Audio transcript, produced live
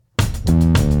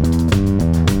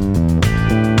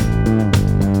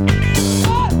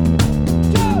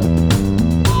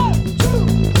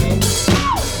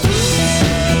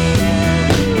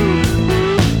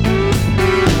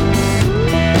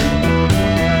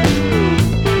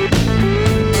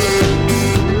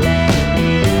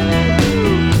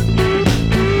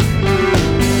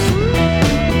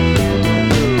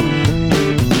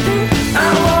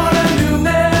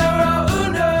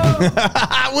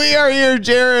here,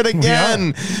 Jared,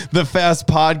 again. The Fest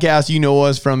podcast. You know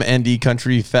us from ND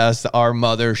Country Fest, our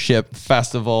mothership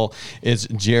festival. It's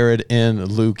Jared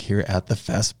and Luke here at the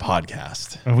Fest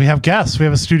podcast. And we have guests. We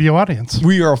have a studio audience.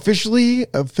 We are officially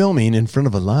filming in front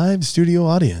of a live studio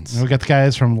audience. And we got the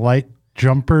guys from Light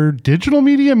Jumper Digital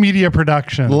Media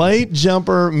Production. Light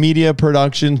Jumper Media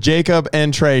Production, Jacob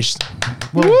and Trace.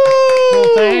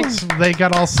 Well, thanks. They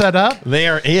got all set up. They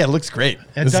are. Yeah, it looks great.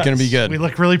 This is going to be good. We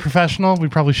look really professional. We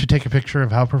probably should take a picture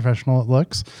of how professional it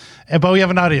looks. But we have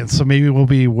an audience, so maybe we'll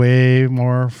be way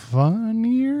more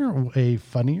funnier. Way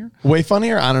funnier? Way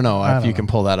funnier? I don't know if you can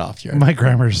pull that off, Jared. My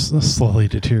grammar's slowly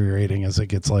deteriorating as it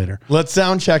gets later. Let's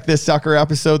sound check this sucker.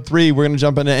 Episode 3. We're going to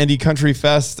jump into ND Country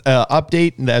Fest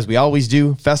update, and as we always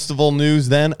do, festival news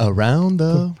then around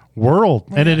the world.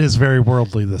 And it is very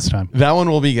worldly this time. That one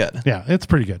will be good. Yeah, it's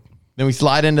pretty good. Then we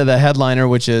slide into the headliner,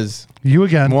 which is you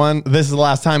again. This is the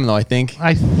last time, though, I think.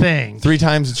 3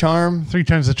 times the charm. 3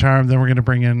 times the charm. Then we're going to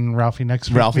bring in Ralphie next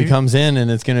week. Ralphie comes in, and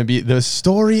it's going to be, the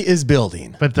story is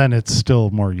building. But then it's still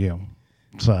more you.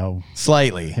 So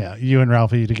slightly. Yeah, you and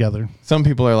Ralphie together. Some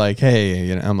people are like, hey,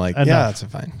 you know, I'm like, yeah, that's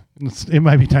fine. It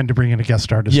might be time to bring in a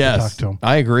guest artist to talk to him.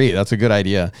 I agree. That's a good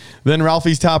idea. Then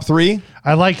Ralphie's top 3.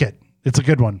 I like it. It's a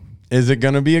good one. Is it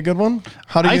going to be a good one?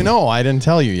 How do you know? I didn't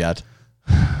tell you yet.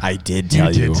 I did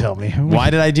tell you. You did tell me. Why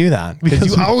did I do that?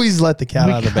 Because you always let the cat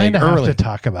out of the bag early. We have to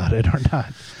talk about it or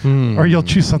not. Or you'll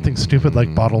choose something stupid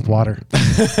like bottled water.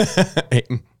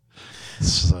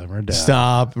 Simmer down.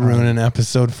 Stop ruining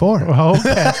episode 4.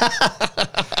 Okay.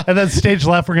 And then stage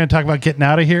left, we're going to talk about getting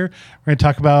out of here. We're going to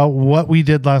talk about what we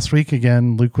did last week.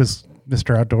 Again, Luke was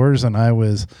Mr. Outdoors and I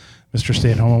was Mr.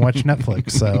 Stay at Home and Watch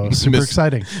Netflix. So super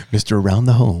exciting. Mr. Around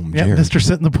the Home. Yeah, Mr.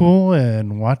 Sit in the pool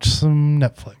and watch some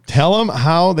Netflix. Tell them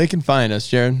how they can find us,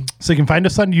 Jared. So you can find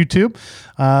us on YouTube.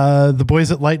 The boys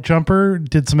at Light Jumper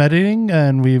did some editing,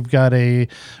 and we've got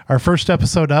our first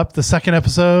episode up. The second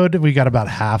episode, we got about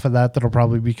half of that'll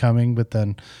probably be coming, but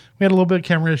then we had a little bit of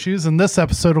camera issues, and this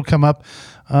episode will come up.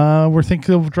 We're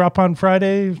thinking it'll drop on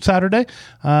Saturday.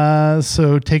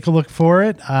 So take a look for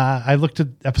it. I looked at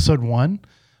episode 1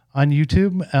 on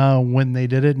YouTube when they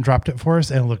did it and dropped it for us,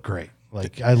 and it looked great.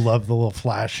 Like, I love the little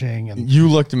flashing. And you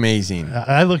looked amazing.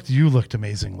 You looked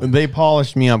amazingly. They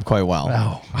polished me up quite well.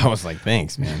 Oh. I was like,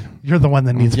 thanks, man. You're the one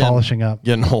that needs polishing up.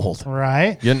 Getting old.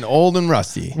 Right? Getting old and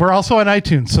rusty. We're also on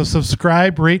iTunes, so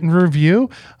subscribe, rate, and review,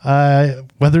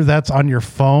 whether that's on your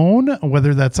phone,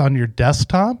 whether that's on your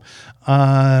desktop.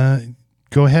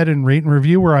 Go ahead and rate and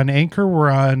review. We're on Anchor, we're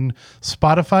on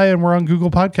Spotify, and we're on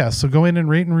Google Podcasts. So go in and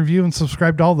rate and review and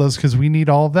subscribe to all those because we need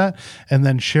all of that. And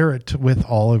then share it with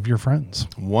all of your friends.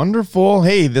 Wonderful.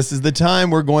 Hey, this is the time.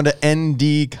 We're going to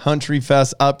ND Country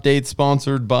Fest update,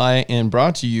 sponsored by and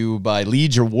brought to you by Lee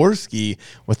Jaworski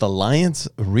with Alliance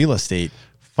Real Estate.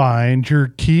 Find your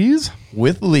keys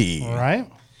with Lee. All right.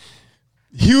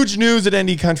 Huge news at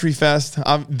ND Country Fest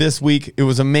this week. It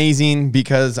was amazing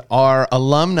because our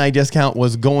alumni discount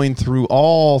was going through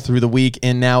all through the week,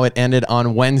 and now it ended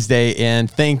on Wednesday.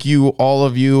 And thank you, all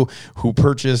of you who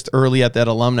purchased early at that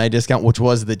alumni discount, which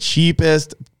was the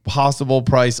cheapest possible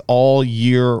price all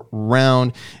year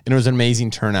round, and it was an amazing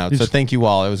turnout. So thank you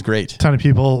all. It was great. A ton of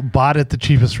people bought at the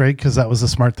cheapest rate because that was a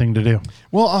smart thing to do.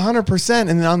 Well, 100%. And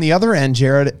then on the other end,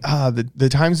 Jared, the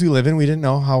times we live in, we didn't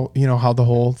know how the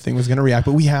whole thing was going to react,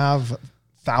 but we have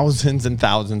thousands and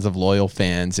thousands of loyal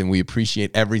fans, and we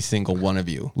appreciate every single one of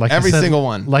you. Single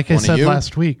one. Like I said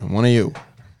last week. One of you.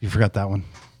 You forgot that one.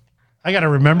 I got to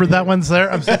remember that one's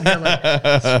there. I'm sitting here like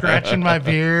scratching my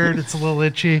beard. It's a little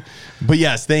itchy. But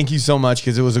yes, thank you so much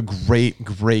because it was a great,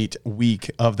 great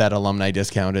week of that alumni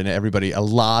discount, and a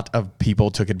lot of people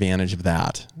took advantage of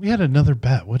that. We had another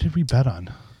bet. What did we bet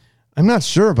on? I'm not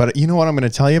sure, but you know what I'm going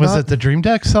to tell you about? Was it the Dream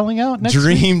Deck selling out next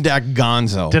Dream week? Deck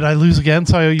Gonzo. Did I lose again?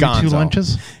 So I owe you Gonzo. 2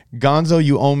 lunches? Gonzo,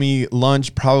 you owe me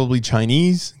lunch, probably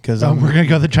Chinese. Because we're going to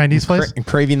go to the Chinese place?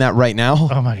 Craving that right now.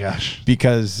 Oh, my gosh.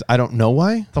 Because I don't know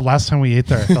why. The last time we ate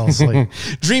there, I fell asleep.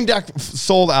 Dream Deck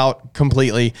sold out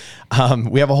completely.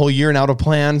 We have a whole year now to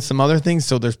plan some other things.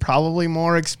 So there's probably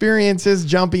more experiences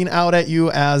jumping out at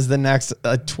you as the next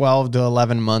 12 to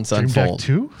 11 months unfold.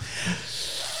 Dream Deck 2?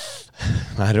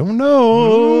 I don't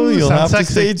know. You'll have to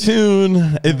stay sexy. tuned.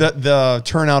 The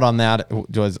turnout on that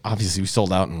was obviously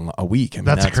sold out in a week. I mean,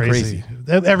 that's crazy.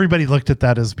 Everybody looked at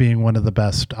that as being one of the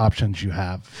best options you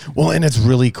have. Well, and it's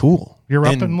really cool. You're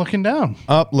up and looking down.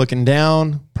 Up, looking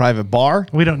down, private bar.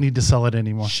 We don't need to sell it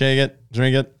anymore. Shake it,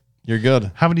 drink it. You're good.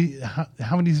 How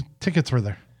many tickets were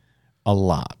there? a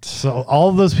lot. So all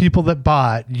of those people that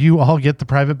bought, you all get the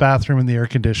private bathroom and the air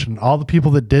conditioning. All the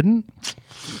people that didn't,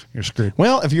 you're screwed.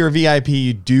 Well, if you're a VIP,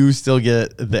 you do still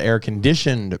get the air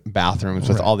conditioned bathrooms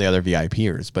with all the other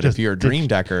VIPers. But if you're a Dream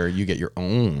Decker, you get your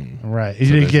own. Right. So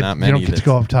You don't there's get to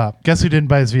go up top. Guess who didn't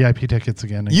buy his VIP tickets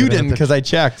again? You didn't, because I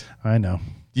checked. I know.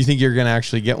 Do you think you're going to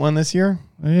actually get one this year?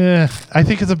 Yeah, I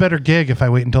think it's a better gig if I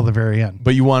wait until the very end.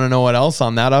 But you want to know what else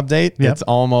on that update? Yep. It's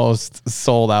almost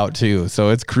sold out too. So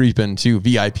it's creeping to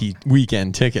VIP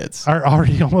weekend tickets. Are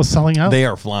already almost selling out? They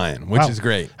are flying, which is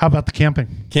great. How about the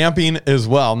camping? Camping as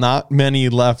well. Not many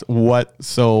left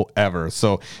whatsoever.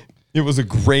 So it was a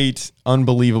great,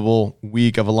 unbelievable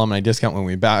week of alumni discount when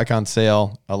we back on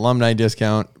sale. Alumni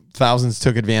discount. Thousands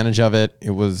took advantage of it.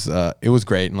 It was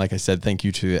great. And like I said, thank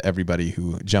you to everybody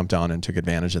who jumped on and took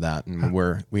advantage of that. And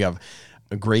we have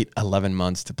a great 11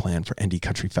 months to plan for ND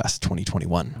Country Fest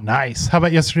 2021. Nice. How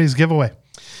about yesterday's giveaway?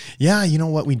 Yeah, you know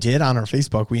what we did on our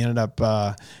Facebook? We ended up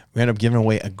giving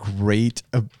away a great.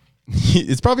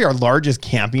 It's probably our largest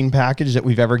camping package that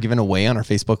we've ever given away on our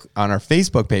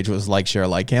Facebook page. Was Like, Share,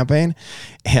 Like campaign,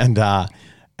 and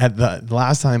at the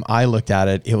last time I looked at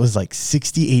it, it was like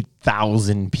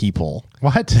 68,000 people.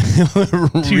 What?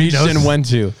 Reached and went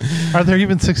to. Are there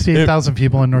even 68,000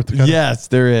 people in North Dakota? Yes,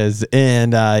 there is.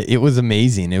 And it was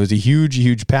amazing. It was a huge,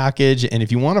 huge package. And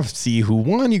if you want to see who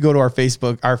won, you go to our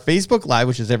Facebook Live,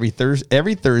 which is every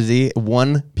Thursday,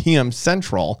 1 p.m.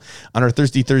 Central, on our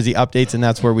Thursday updates. And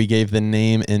that's where we gave the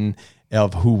name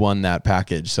of who won that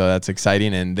package. So that's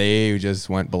exciting. And they just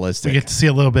went ballistic. We get to see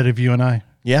a little bit of you and I.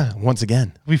 Yeah, once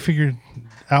again. We figured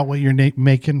out what you're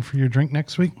making for your drink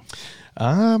next week.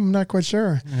 I'm not quite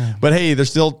sure. Yeah. But hey, there's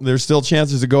still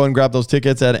chances to go and grab those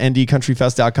tickets at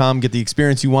ndcountryfest.com. Get the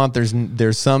experience you want.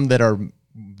 There's some that are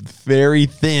very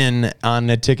thin on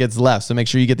the tickets left. So make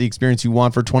sure you get the experience you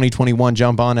want for 2021.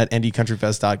 Jump on at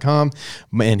ndcountryfest.com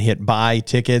and hit buy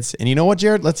tickets. And you know what,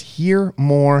 Jared? Let's hear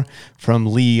more from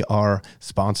Lee, our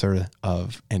sponsor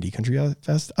of ND Country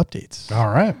Fest updates. All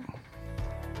right.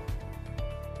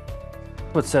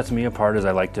 What sets me apart is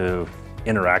I like to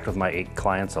interact with my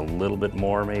clients a little bit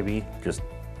more, maybe just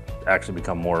actually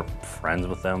become more friends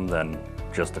with them than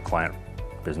just a client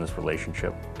business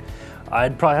relationship.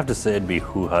 I'd probably have to say it'd be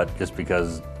Who Hut, just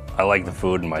because I like the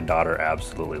food and my daughter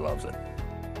absolutely loves it.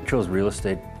 I chose real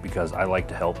estate because I like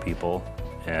to help people,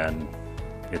 and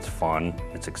it's fun,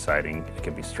 it's exciting, it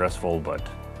can be stressful, but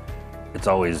it's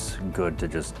always good to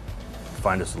just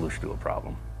find a solution to a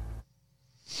problem.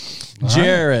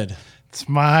 Jared. It's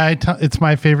my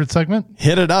favorite segment.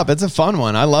 Hit it up. It's a fun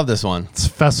one. I love this one. It's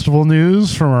festival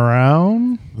news from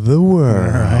around the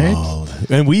world. Right.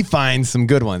 And we find some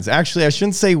good ones. Actually, I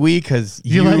shouldn't say we, because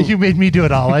you made me do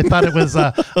it all. I thought it was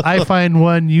I find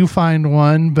one, you find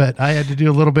one, but I had to do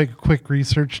a little bit quick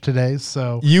research today.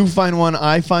 So you find one,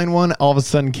 I find one. All of a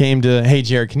sudden came to, hey,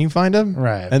 Jared, can you find them?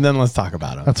 Right. And then let's talk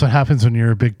about them. That's what happens when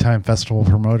you're a big time festival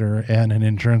promoter and an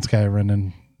insurance guy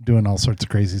running, doing all sorts of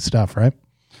crazy stuff, right?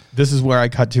 This is where I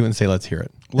cut to and say, let's hear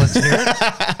it. Let's hear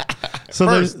it. So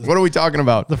first, what are we talking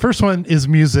about? The first one is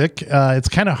music. It's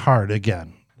kind of hard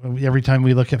again. Every time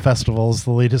we look at festivals,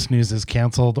 the latest news is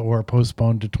canceled or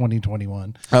postponed to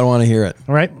 2021. I don't want to hear it.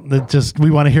 All right. We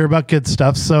want to hear about good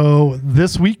stuff. So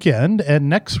this weekend and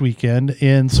next weekend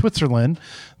in Switzerland.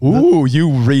 Ooh,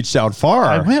 you reached out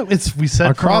far. We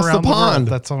said across the pond.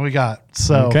 That's all we got.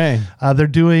 So okay. They're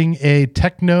doing a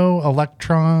techno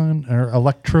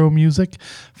electro music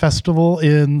festival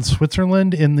in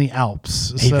Switzerland in the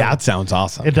Alps. Hey, that sounds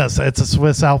awesome. It does. It's a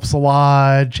Swiss Alps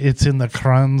Lodge. It's in the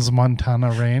Kranz, Montana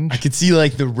range. I could see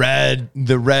like the red,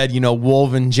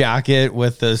 woven jacket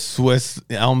with the Swiss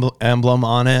emblem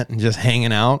on it and just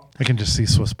hanging out. I can just see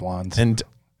Swiss blondes. And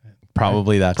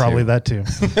probably that too.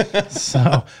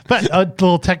 So, but a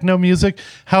little techno music.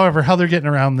 However, how they're getting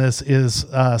around this is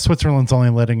Switzerland's only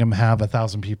letting them have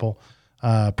 1,000 people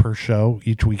per show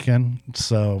each weekend.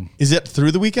 So is it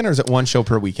through the weekend or is it one show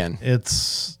per weekend?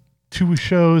 It's 2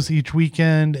 shows each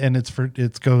weekend, and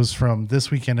it goes from this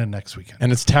weekend and next weekend.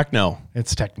 And it's techno.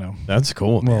 It's techno. That's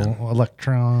cool, man. Well,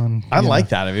 electron. I like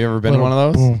that. Have you ever been to one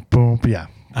of those? Boom, boom. Yeah.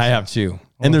 I have too.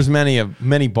 And there's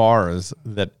many bars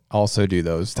that also do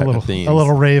those type of themes. A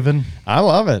little Raven. I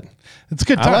love it. It's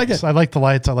good times. I like it. I like the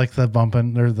lights. I like the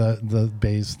bumping or the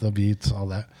bass, the beats, all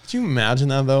that. Could you imagine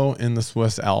that though in the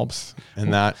Swiss Alps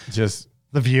and that just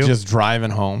the view, just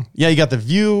driving home? Yeah, you got the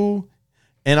view.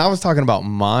 And I was talking about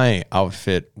my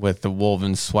outfit with the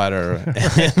woven sweater and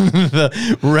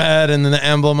the red and then the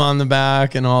emblem on the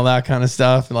back and all that kind of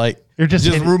stuff. Like you're just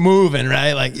moving,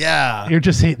 right? Like, yeah. You're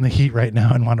just hating the heat right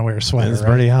now and want to wear a sweater. It's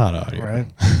pretty hot out here.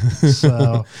 Right.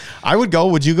 So I would go.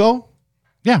 Would you go?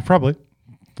 Yeah, probably.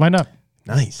 Why not?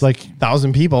 Nice. Like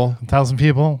 1,000 people. 1,000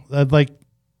 people.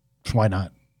 Why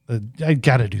not? I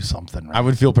got to do something. Right? I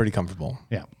would feel pretty comfortable.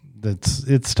 Yeah,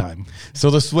 it's time. So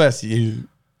the Swiss,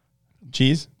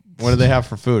 cheese? What do they have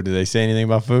for food? Do they say anything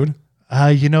about food?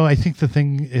 I think the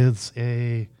thing is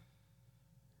a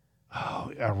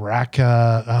rack.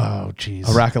 Oh, geez.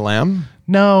 A rack of lamb?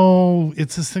 No,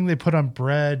 it's this thing they put on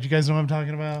bread. You guys know what I'm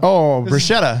talking about? Oh,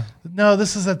 bruschetta. No,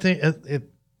 this is a thing.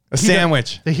 A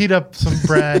sandwich. They heat up some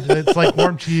bread. It's like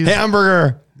warm cheese.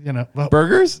 Hamburger. Well,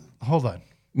 Burgers? hold on.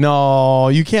 No,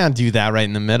 you can't do that right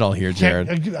in the middle here,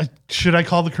 Jared. Should I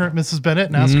call the current Mrs. Bennett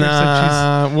and ask her if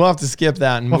she's... We'll have to skip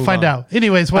that and we'll find out.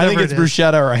 Anyways, whatever I think it's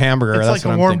bruschetta or a hamburger. It's That's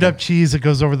like a warmed up cheese that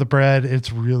goes over the bread.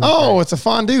 It's really great. It's a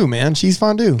fondue, man. Cheese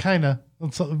fondue. Kind of.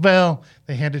 Well,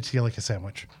 they hand it to you like a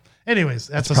sandwich. Anyways,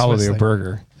 that's probably Swiss a thing.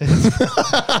 burger.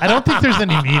 I don't think there's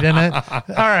any meat in it.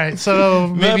 All right, so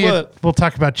maybe we'll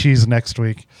talk about cheese next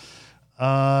week.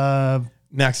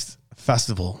 Next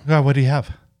festival. What do you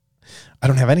have? I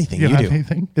don't have anything. You do. have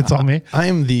anything? It's on me. I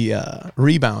am the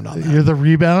rebound on that. You're the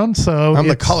rebound, so I'm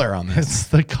the color on this. It's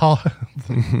the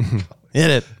Hit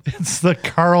it. It's the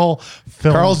Carl's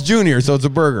Jr., so it's a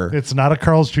burger. It's not a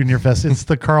Carl's Jr. Fest. It's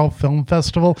the Carl Film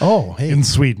Festival. Oh, hey. In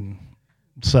Sweden.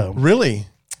 So really?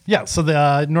 Yeah. So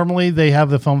normally they have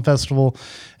the film festival,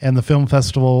 and the film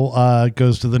festival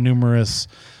goes to the numerous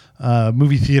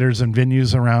movie theaters and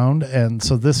venues around. And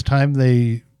so this time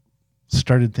they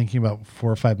started thinking about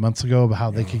 4 or 5 months ago about how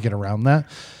they could get around that.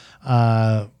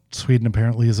 Sweden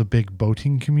apparently is a big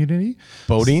boating community.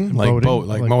 Boating?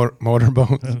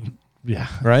 Motorboat? Yeah.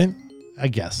 Right? I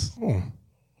guess. Oh.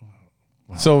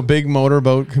 Wow. So big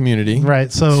motorboat community.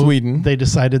 Right. So Sweden. They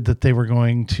decided that they were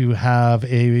going to have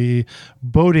a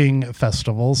boating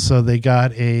festival. So they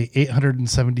got a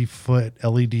 870-foot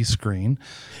LED screen.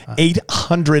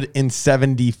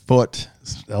 870-foot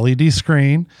LED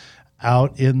screen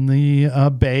out in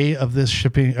the bay of this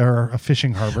shipping or a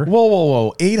fishing harbor.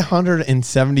 Whoa.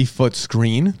 870-foot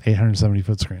screen?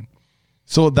 870-foot screen.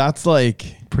 So that's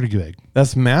like... pretty big.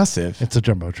 That's massive. It's a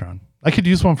Jumbotron. I could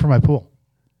use one for my pool.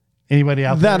 Anybody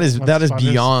out there? That is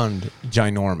beyond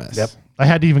ginormous. Yep. I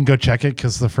had to even go check it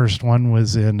because the first one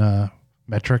was in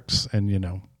metrics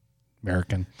and,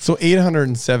 American. So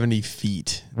 870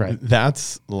 feet. Right.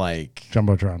 That's like...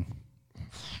 Jumbotron.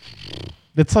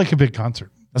 It's like a big concert.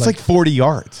 That's like 40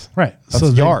 yards. Right. That's so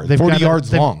yards. 40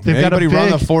 yards long. Anybody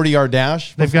run the 40-yard dash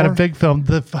before? They've got a big film.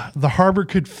 The harbor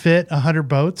could fit 100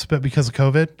 boats, but because of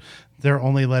COVID, they're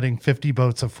only letting 50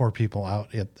 boats of 4 people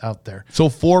out there. So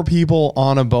 4 people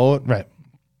on a boat? Right.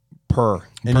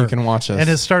 And you can watch us. And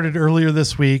it started earlier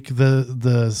this week.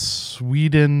 The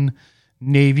Sweden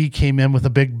Navy came in with a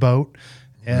big boat.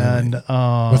 And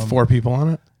with 4 people on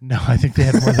it? No, I think they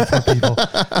had more than 4 people.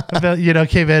 But,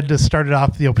 came in to start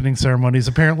off the opening ceremonies.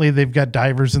 Apparently, they've got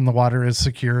divers in the water as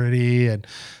security and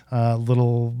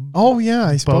little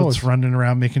boats running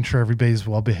around, making sure everybody's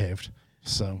well behaved.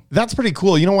 So that's pretty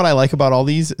cool. You know what I like about all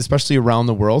these, especially around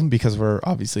the world, because we're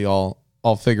obviously all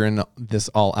figuring this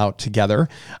all out together.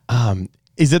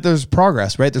 Is that there's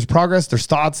progress, right? There's progress, there's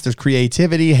thoughts, there's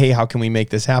creativity. Hey, how can we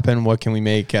make this happen? What can we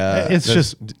make?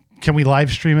 Can we live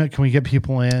stream it? Can we get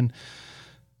people in?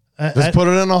 Let's put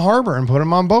it in a harbor and put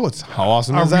them on boats. How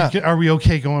awesome is that? Are we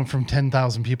okay going from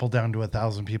 10,000 people down to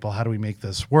 1,000 people? How do we make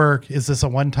this work? Is this a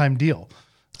one-time deal?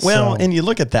 Well, and you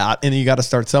look at that and you got to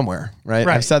start somewhere, right?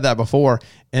 I've said that before.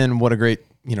 And what a great,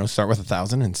 start with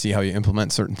 1,000 and see how you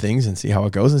implement certain things and see how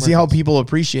it goes and see how people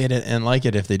appreciate it and like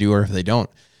it if they do or if they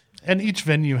don't. And each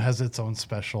venue has its own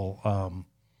special,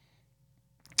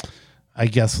 I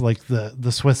guess, like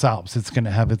the Swiss Alps, it's going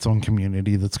to have its own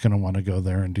community that's going to want to go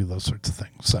there and do those sorts of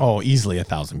things. So. Easily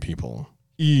 1,000 people.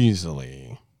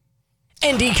 Easily.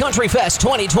 Indie Country Fest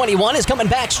 2021 is coming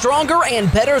back stronger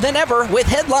and better than ever with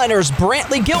headliners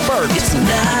Brantley Gilbert,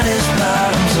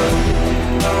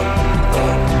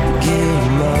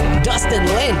 Dustin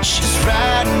Lynch,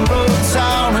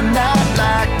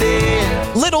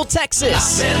 Little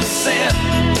Texas,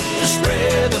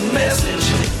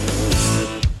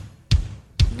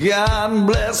 God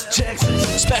bless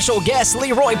Texas. Special guest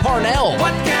Leroy Parnell.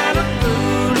 What kind of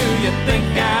fool do you think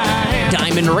I am?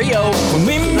 Diamond Rio. We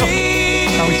meet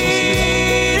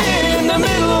in the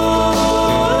middle.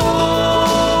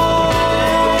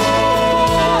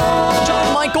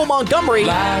 John Michael Montgomery.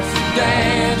 Life's a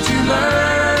dance you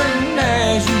learn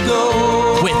as you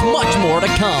go. With much more to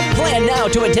come. Plan now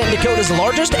to attend Dakota's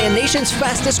largest and nation's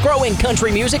fastest growing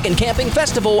country music and camping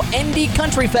festival,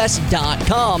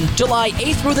 IndieCountryFest.com, July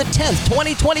 8th through the 10th,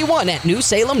 2021 at New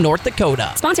Salem, North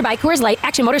Dakota. Sponsored by Coors Light,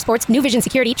 Action Motorsports, New Vision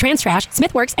Security, Trans Trash,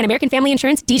 Smithworks, and American Family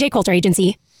Insurance, DJ Coulter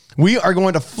Agency. We are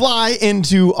going to fly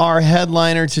into our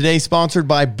headliner today, sponsored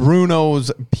by Bruno's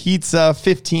Pizza,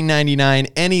 $15.99,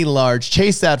 any large.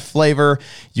 Chase that flavor.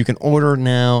 You can order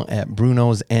now at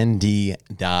brunosnd.com.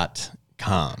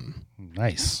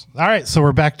 Nice. All right, so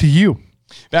we're back to you.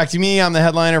 Back to me. I'm the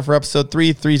headliner for episode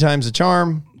 3 times the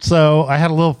charm. So I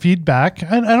had a little feedback.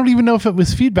 I don't even know if it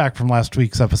was feedback from last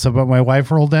week's episode, but my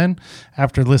wife rolled in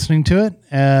after listening to it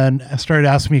and started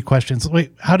asking me questions.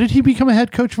 Wait, how did he become a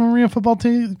head coach of a Marine football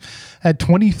team at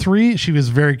 23? She was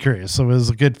very curious. So it was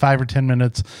a good 5 or 10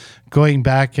 minutes going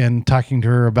back and talking to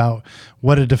her about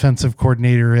what a defensive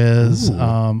coordinator is,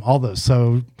 all those.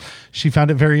 So she found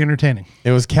it very entertaining.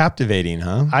 It was captivating,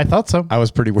 huh? I thought so. I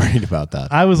was pretty worried about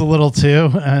that. I was a little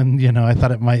too, and I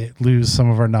thought it might lose some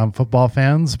of our non-football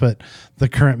fans, but the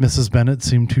current Mrs. Bennett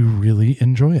seemed to really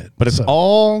enjoy it. But it's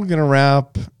all going to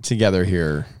wrap together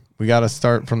here. We got to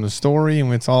start from the story,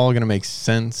 and it's all going to make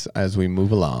sense as we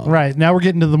move along. Right. Now we're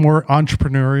getting to the more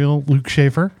entrepreneurial Luke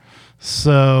Schaefer.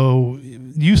 So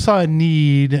you saw a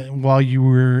need while you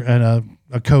were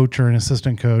a coach or an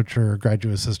assistant coach or a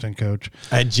graduate assistant coach.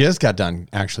 I just got done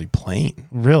actually playing.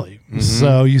 Really? Mm-hmm.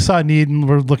 So you saw a need and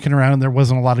we're looking around and there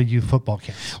wasn't a lot of youth football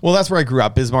camps. Well, that's where I grew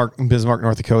up, Bismarck,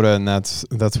 North Dakota, and that's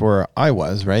where I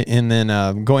was, right? And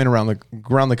then going around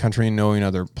the country and knowing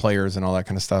other players and all that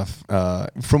kind of stuff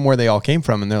from where they all came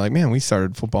from. And they're like, man, we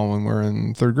started football when we were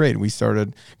in 3rd grade. We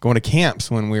started going to camps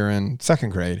when we were in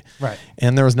 2nd grade. Right.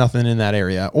 And there was nothing in that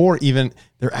area, or even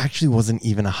there actually wasn't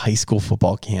even a high school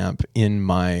football camp in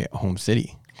my home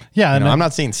city. Yeah. I'm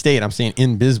not saying state, I'm saying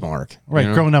in Bismarck.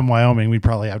 Right. Growing up in Wyoming, we'd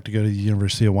probably have to go to the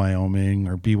University of Wyoming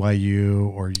or BYU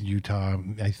or Utah,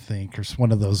 I think, or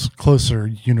one of those closer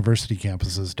university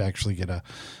campuses to actually get a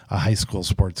high school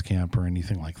sports camp or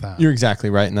anything like that. You're exactly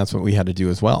right. And that's what we had to do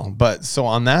as well. But so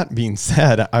on that being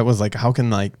said, I was like, how can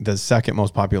the second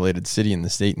most populated city in the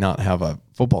state not have a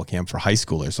football camp for high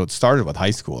schoolers? So it started with high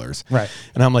schoolers. Right.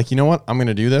 And I'm like, you know what? I'm going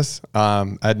to do this.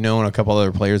 I'd known a couple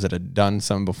other players that had done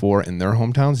some before in their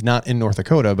hometowns, not in North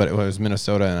Dakota, but it was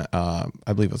Minnesota and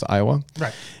I believe it was Iowa.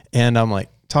 Right. And I'm like,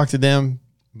 talk to them.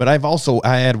 But I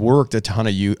had worked a ton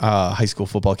of high school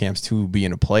football camps to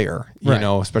being a player, you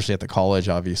know, especially at the college.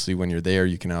 Obviously, when you're there,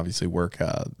 you can obviously work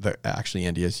actually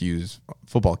NDSU's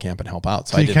football camp and help out.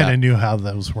 So you kind of knew how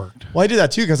those worked. Well, I did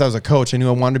that too because I was a coach. I knew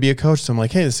I wanted to be a coach. So I'm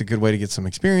like, hey, this is a good way to get some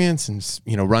experience and,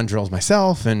 run drills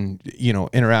myself and,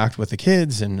 interact with the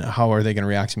kids and how are they going to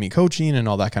react to me coaching and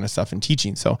all that kind of stuff and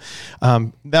teaching. So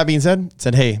that being said,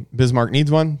 hey, Bismarck needs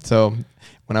one. So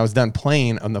when I was done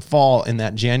playing in the fall in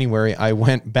that January, I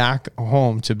went back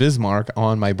home to Bismarck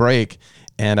on my break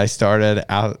and I started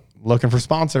out looking for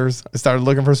sponsors.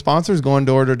 Going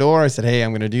door to door. I said, hey,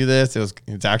 I'm going to do this.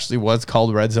 It's actually what's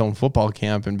called Red Zone Football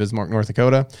Camp in Bismarck, North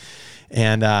Dakota.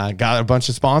 And got a bunch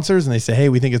of sponsors and they say, hey,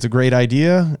 we think it's a great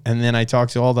idea. And then I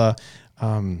talked to all the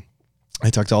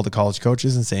college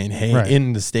coaches and saying, hey,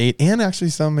 in the state and actually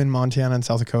some in Montana and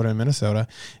South Dakota and Minnesota,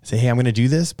 say, hey, I'm going to do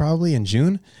this probably in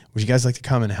June. Would you guys like to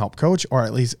come and help coach or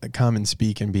at least come and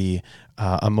speak and be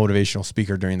a motivational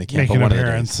speaker during the camp? Make an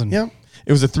appearance. Yeah.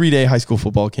 It was a 3-day high school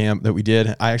football camp that we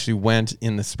did. I actually went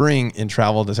in the spring and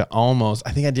traveled to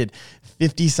I think I did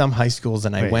 50 some high schools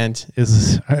and I went.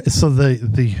 So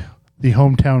the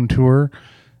hometown tour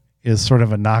is sort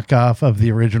of a knockoff of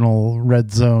the original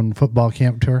Red Zone football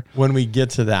camp tour. When we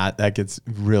get to that gets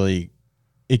really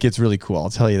cool. I'll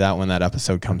tell you that when that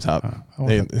episode comes up.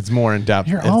 It's more in depth.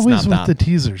 You're always with the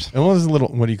teasers. It was a little,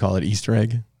 what do you call it? Easter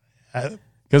egg?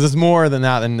 Because it's more than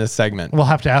that in this segment. We'll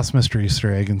have to ask Mr.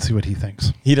 Easter Egg and see what he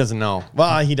thinks. He doesn't know.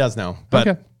 Well, he does know,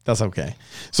 but that's okay.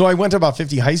 So I went to about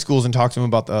 50 high schools and talked to them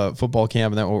about the football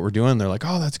camp and that what we're doing. They're like,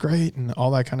 oh, that's great. And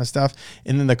all that kind of stuff.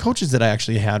 And then the coaches that I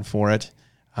actually had for it,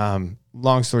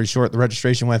 long story short, the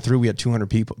registration went through. We had 200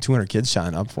 kids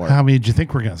sign up for it. How many did you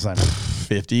think we're going to sign up?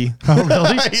 50. Oh,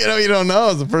 really? You don't know.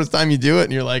 It's the first time you do it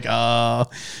and you're like,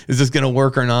 is this going to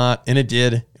work or not? And it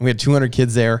did. And we had 200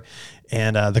 kids there.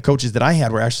 And the coaches that I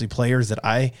had were actually players that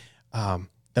I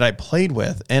played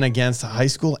with and against high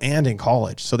school and in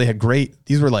college. So they had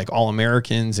these were like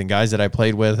All-Americans and guys that I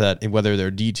played with at whether they're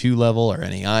D2 level or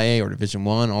NAIA or Division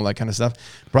I, all that kind of stuff.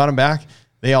 Brought them back.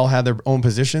 They all had their own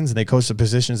positions and they coached the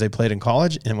positions they played in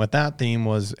college. And what that theme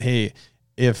was, hey,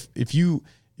 if you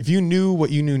knew what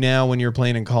you knew now when you're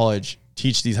playing in college,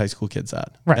 teach these high school kids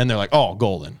that. Right. And they're like, oh,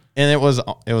 golden. And it was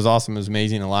awesome. It was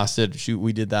amazing. It lasted,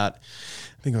 we did that,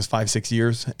 I think it was 5-6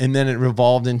 years. And then it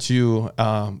revolved into,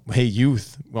 hey,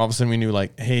 youth. All of a sudden we knew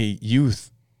like, hey,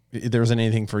 youth, there wasn't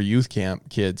anything for youth camp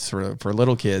kids, for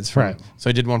little kids. Right. So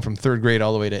I did one from 3rd grade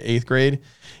all the way to 8th grade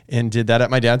and did that at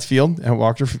my dad's field at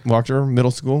Walker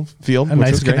Middle School field. A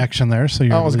nice connection there. So it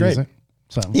was great.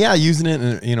 So yeah, using it,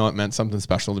 and it meant something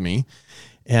special to me.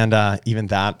 And even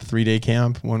that 3-day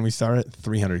camp when we started,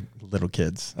 300 little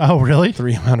kids. Oh, really?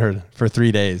 300 for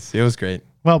 3 days. It was great.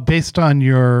 Well, based on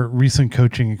your recent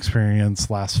coaching experience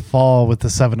last fall with the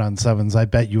 7-on-7s, I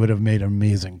bet you would have made an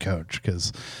amazing coach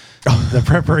because the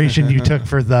preparation you took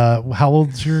for how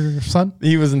old's your son?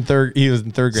 He was in third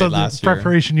grade so last the year.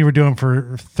 preparation you were doing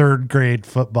for third grade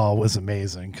football was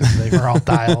amazing because they were all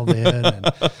dialed in,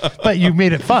 but you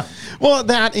made it fun. Well,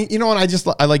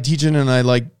 I like teaching, and I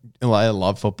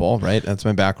love football, right? That's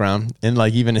my background. And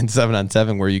like even in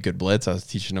 7-on-7 where you could blitz, I was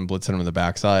teaching them blitzing them in the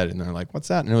backside, and they're like, "What's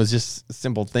that?" And it was just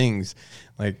simple things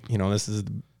like, this is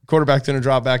the quarterback's going to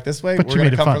drop back this way. But We're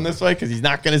going to come from this way because he's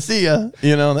not going to see you.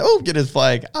 Get his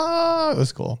flag. It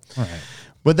was cool. All right.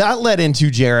 But that led into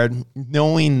Jared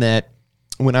knowing that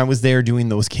when I was there doing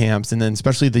those camps, and then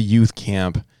especially the youth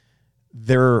camp,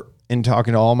 and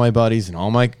talking to all my buddies and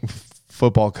all my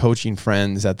football coaching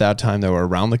friends at that time that were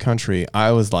around the country,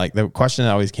 I was like, the question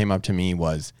that always came up to me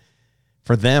was,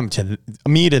 for them to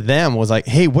them was like,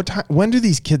 hey, when do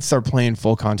these kids start playing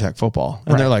full contact football?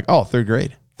 And they're like, oh, third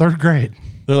grade. Third grade.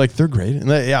 They're like, third grade?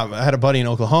 And I had a buddy in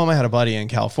Oklahoma, I had a buddy in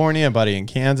California, a buddy in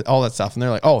Kansas, all that stuff. And they're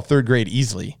like, oh, third grade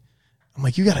easily. I'm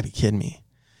like, you got to be kidding me.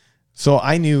 So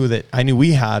I knew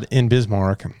we had in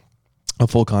Bismarck a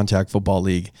full contact football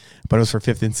league, but it was for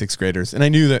 5th and 6th graders. And I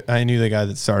knew the guy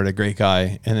that started, a great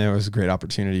guy, and there was a great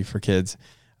opportunity for kids.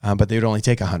 But they would only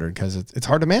take 100 because it's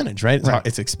hard to manage, right?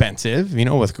 It's expensive,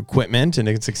 with equipment, and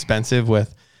it's expensive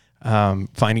with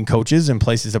finding coaches and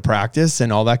places to practice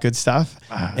and all that good stuff.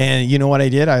 And you know what I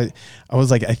did? I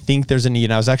was like, I think there's a need.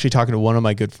 And I was actually talking to one of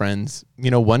my good friends,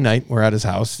 one night we're at his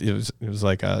house. It was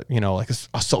like a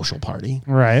social party.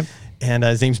 Right. And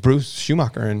his name's Bruce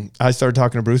Schumacher. And I started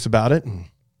talking to Bruce about it. And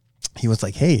he was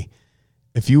like, hey,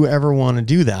 if you ever want to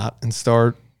do that and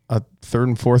start a 3rd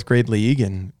and 4th grade league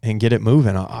and get it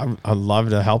moving, I'd love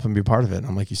to help and be part of it. And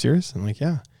I'm like, you serious? I'm like,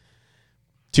 yeah.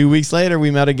 2 weeks later,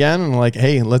 we met again and like,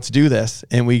 hey, let's do this.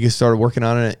 And we just started working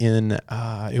on it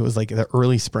it was like the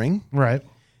early spring. Right.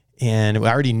 And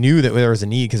I already knew that there was a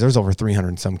need because there was over 300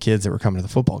 and some kids that were coming to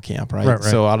the football camp, right?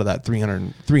 So out of that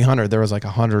 300, there was like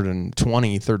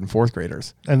 120 3rd and 4th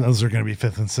graders. And those are going to be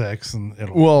 5th and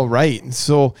 6th. Well, right.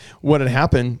 So what had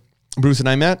happened, Bruce and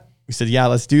I met. We said, yeah,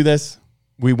 let's do this.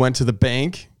 We went to the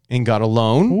bank and got a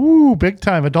loan. Ooh, big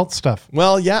time adult stuff.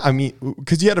 Well, yeah, I mean,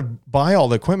 because you had to buy all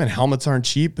the equipment. Helmets aren't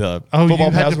cheap.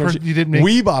 Football pads weren't cheap. You didn't make.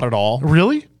 We bought it all.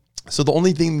 Really? So the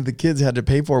only thing that the kids had to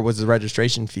pay for was the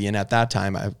registration fee. And at that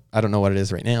time, I don't know what it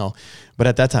is right now, but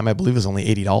at that time, I believe it was only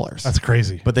 $80. That's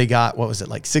crazy. But they got, what was it,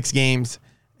 like 6 games?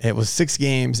 It was 6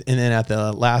 games. And then at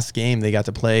the last game, they got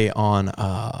to play on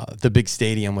the big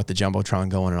stadium with the Jumbotron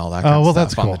going and all that kind of stuff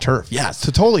that's cool. on the turf. Yeah,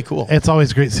 so totally cool. It's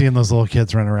always great seeing those little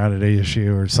kids run around at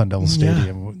ASU or Sun Devil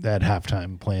Stadium at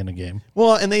halftime playing a game.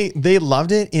 Well, and they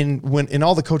loved it. And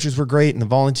all the coaches were great and the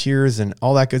volunteers and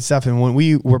all that good stuff. And when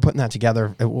we were putting that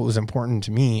together, what was important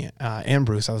to me and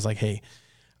Bruce, I was like, hey,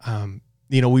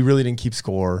 we really didn't keep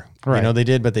score. Right. They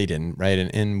did, but they didn't. Right.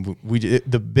 And we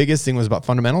did, the biggest thing was about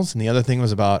fundamentals. And the other thing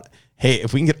was about, hey,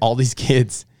 if we can get all these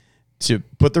kids to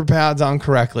put their pads on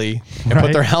correctly and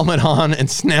put their helmet on and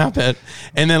snap it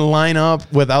and then line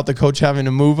up without the coach having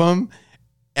to move them,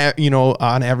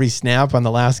 on every snap on the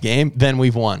last game, then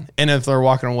we've won. And if they're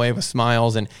walking away with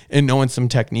smiles and knowing some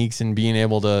techniques and being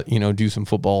able to, do some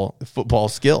football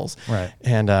skills. Right.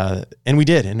 And we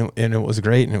did. And it was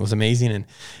great and it was amazing. And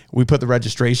we put the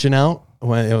registration out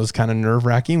when it was kind of nerve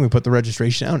wracking. We put the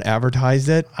registration out, advertised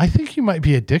it. I think you might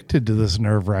be addicted to this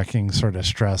nerve wracking sort of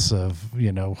stress of,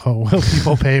 will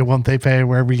people pay? Won't they pay?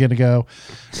 Where are we going to go?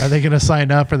 Are they going to sign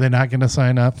up? Are they not going to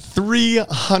sign up?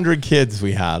 300 kids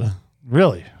we had.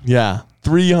 Really? Yeah.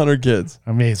 300 kids.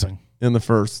 Amazing. In the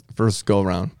first go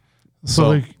round.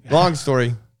 So long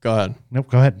story. Go ahead. Nope.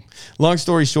 Go ahead. Long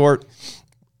story short,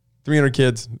 300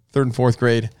 kids, 3rd and 4th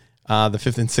grade. The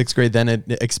 5th and 6th grade, then it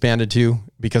expanded to,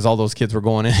 because all those kids were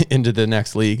going into the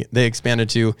next league. They expanded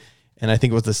to, and I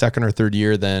think it was the 2nd or 3rd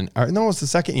year then. It was the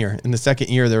 2nd year. In the 2nd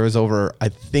year, there was over, I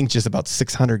think, just about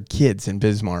 600 kids in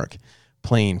Bismarck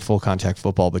playing full contact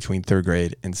football between 3rd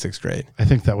grade and 6th grade. I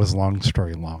think that was long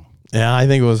story long. Yeah, I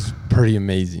think it was pretty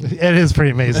amazing. It is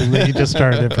pretty amazing that you just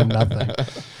started it from nothing.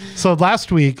 So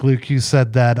last week, Luke, you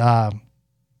said that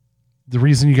the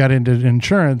reason you got into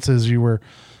insurance is you were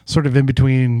sort of in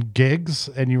between gigs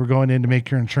and you were going in to make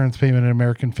your insurance payment in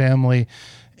American Family.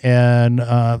 And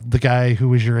the guy who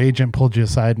was your agent pulled you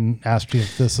aside and asked you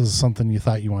if this is something you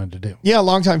thought you wanted to do. Yeah,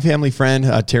 longtime family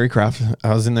friend, Terry Kraft.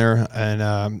 I was in there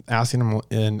and asking him,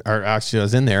 I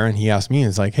was in there and he asked me,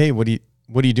 he's like, hey, what do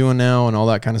what are you doing now? And all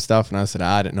that kind of stuff. And I said,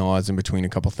 I didn't know. I was in between a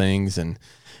couple things and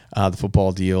the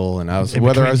football deal. And I was,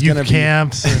 whether I was going to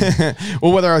camps.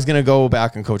 well, whether I was going to go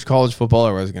back and coach college football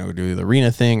or I was going to do the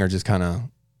arena thing or just kind of,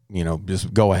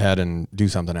 just go ahead and do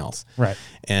something else. Right.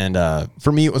 And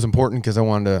for me, it was important because I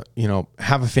wanted to,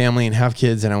 have a family and have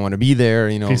kids and I want to be there,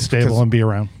 be stable and be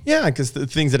around. Yeah. Because the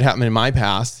things that happened in my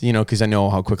past, because I know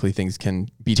how quickly things can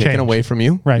be taken away from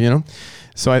you. Right.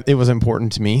 So it was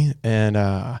important to me. And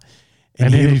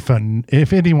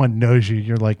if anyone knows you,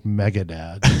 you're like mega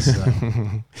dad. So.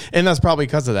 And that's probably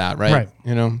because of that. Right.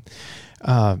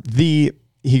 Right.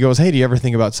 He goes, hey, do you ever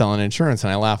think about selling insurance?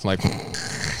 And I laugh like,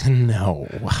 no.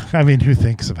 I mean, who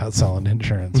thinks about selling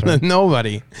insurance? Right?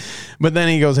 Nobody. But then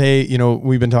he goes, hey,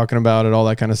 we've been talking about it, all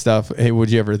that kind of stuff. Hey,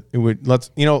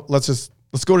 let's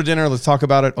go to dinner. Let's talk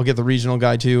about it. I'll get the regional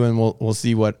guy too. And we'll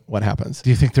see what happens. Do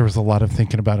you think there was a lot of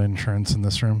thinking about insurance in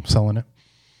this room, selling it?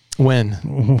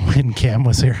 When Cam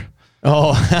was here.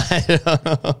 Oh,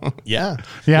 yeah.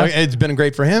 Yeah. It's been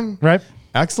great for him. Right.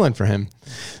 Excellent for him.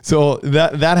 So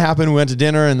that happened. We went to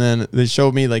dinner and then they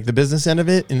showed me like the business end of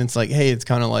it. And it's like, hey, it's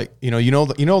kind of like, you know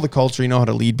the culture, how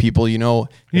to lead people, your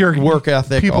work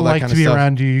ethic, people all that like kind to of be stuff.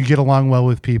 around you. You get along well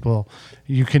with people.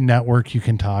 You can network, you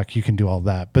can talk, you can do all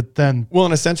that. But then, well,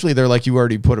 and essentially they're like, you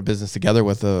already put a business together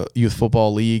with the youth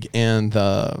football league and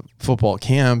the football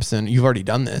camps. And you've already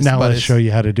done this. Now let's show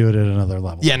you how to do it at another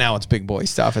level. Yeah. Now it's big boy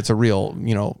stuff. It's a real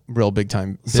big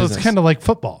time business. So it's kind of like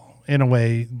football. In a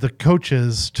way, the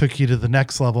coaches took you to the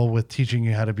next level with teaching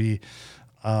you how to be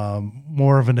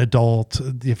more of an adult.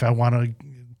 If I want to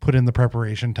put in the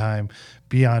preparation time,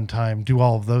 be on time, do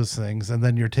all of those things. And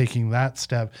then you're taking that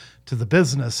step to the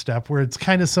business step where it's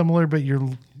kind of similar, but you're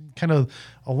kind of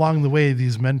along the way,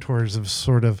 these mentors have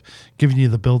sort of given you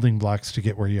the building blocks to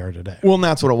get where you are today. Well, and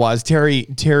that's what it was. Terry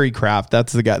Kraft,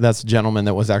 that's the guy, that's the gentleman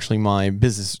that was actually my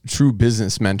true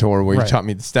business mentor, where he taught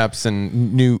me the steps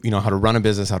and knew, how to run a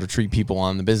business, how to treat people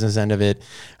on the business end of it.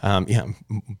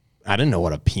 I didn't know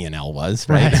what a P&L was,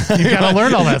 right? You got to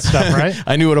learn all that stuff, right?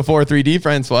 I knew what a 4-3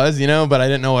 defense was, but I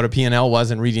didn't know what a P&L was,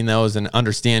 and reading those and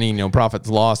understanding, profits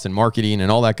lost and marketing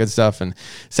and all that good stuff, and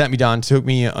sat me down, took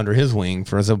me under his wing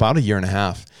for about a year and a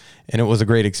half. And it was a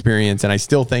great experience. And I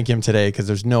still thank him today because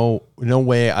there's no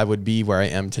way I would be where I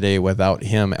am today without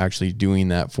him actually doing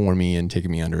that for me and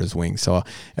taking me under his wing. So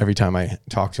every time I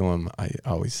talk to him, I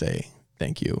always say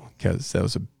thank you, because that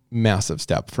was a massive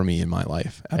step for me in my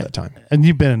life at that time. And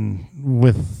you've been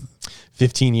with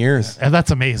 15 years. And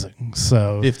that's amazing.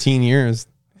 So 15 years.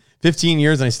 15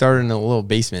 years, and I started in a little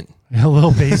basement. A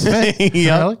little basement?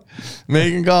 Yeah. Really?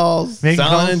 Making calls,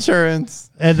 selling insurance.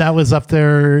 And that was up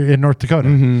there in North Dakota.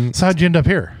 Mm-hmm. So how'd you end up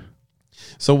here?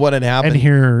 So what had happened? And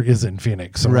here is in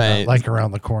Phoenix, so right? we're not like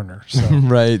around the corner. So.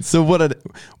 Right. So what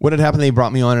had happened? They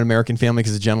brought me on an American Family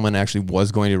because the gentleman actually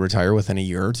was going to retire within a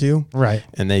year or two. Right.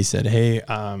 And they said, hey,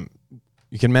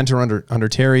 you can mentor under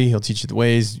Terry. He'll teach you the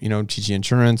ways, teach you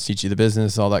insurance, teach you the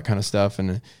business, all that kind of stuff.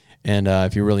 And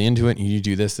if you're really into it and you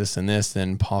do this, and this,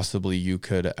 then possibly you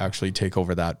could actually take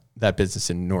over that business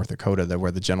in North Dakota,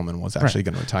 where the gentleman was actually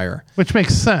going to retire. Which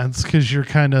makes sense because you're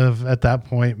kind of at that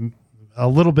point a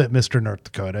little bit Mr. North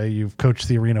Dakota. You've coached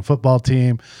the arena football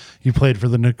team. You played for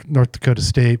the North Dakota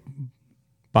State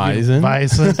Bison.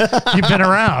 You've been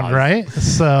around, right?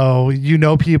 So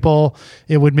people.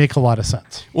 It would make a lot of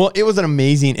sense. Well, it was an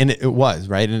amazing, and it was,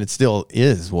 right? And it still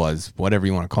was, whatever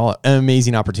you want to call it, an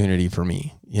amazing opportunity for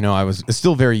me. I was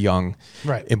still very young.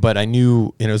 Right. But I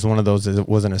knew it was one of those, it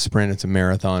wasn't a sprint, it's a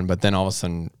marathon. But then all of a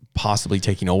sudden, possibly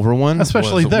taking over one.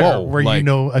 Especially where you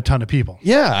know a ton of people.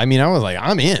 Yeah. I mean, I was like,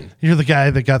 I'm in. You're the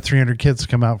guy that got 300 kids to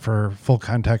come out for full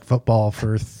contact football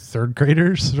for third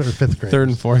graders or fifth graders. Third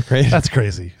and fourth grade. That's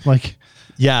crazy.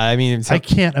 Yeah, I mean, I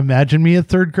can't imagine me at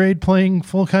third grade playing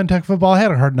full contact football. I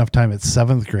had a hard enough time at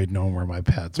seventh grade knowing where my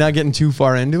pads were. Not getting too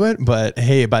far into it, but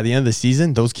hey, by the end of the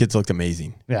season, those kids looked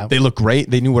amazing. Yeah. They looked great.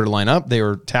 They knew where to line up. They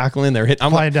were tackling. They were hitting. I'm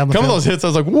flying like, down the some field. of those hits, I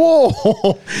was like,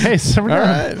 whoa. Hey, so we're all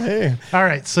done. right, hey. All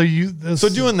right, so So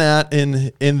doing that,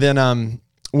 and then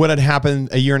what had happened,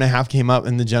 a year and a half came up,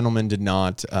 and the gentleman did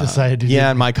not decide to.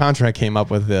 Yeah, and my contract came up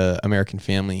with the American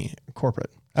Family corporate.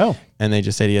 Oh, and they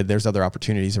just said, yeah, there's other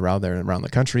opportunities around the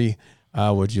country.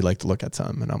 Would you like to look at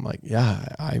some? And I'm like, yeah,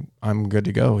 I'm good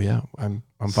to go. Yeah, I'm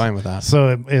fine with that.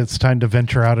 So it's time to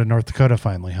venture out of North Dakota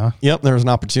finally, huh? Yep. There was an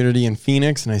opportunity in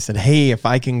Phoenix, and I said, hey, if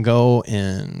I can go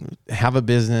and have a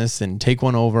business and take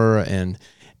one over and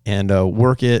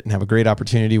work it and have a great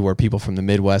opportunity where people from the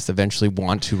Midwest eventually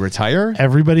want to retire.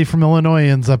 Everybody from Illinois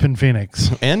ends up in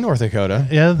Phoenix. And North Dakota.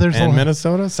 Yeah, there's and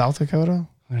Minnesota, South Dakota,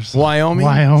 there's Wyoming,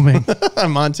 Montana.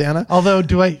 Montana. Although,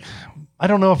 I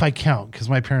don't know if I count because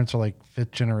my parents are like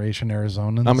 5th generation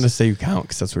Arizonans. I'm going to say you count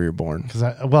because that's where you're born. Because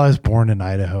I was born in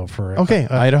Idaho for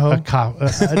Idaho,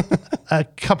 a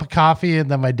cup of coffee, and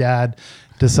then my dad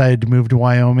decided to move to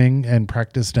Wyoming and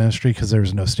practice dentistry because there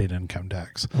was no state income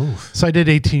tax. Oof. So I did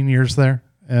 18 years there,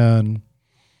 and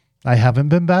I haven't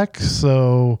been back.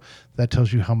 So that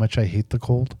tells you how much I hate the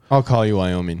cold. I'll call you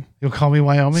Wyoming. You'll call me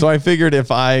Wyoming? So I figured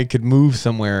if I could move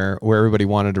somewhere where everybody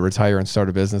wanted to retire and start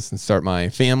a business and start my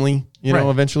family,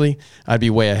 eventually, I'd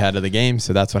be way ahead of the game.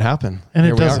 So that's what happened. And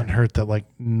it doesn't hurt that like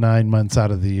 9 months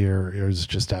out of the year, it was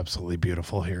just absolutely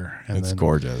beautiful here. And it's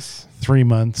gorgeous. 3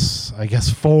 months, I guess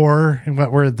 4. And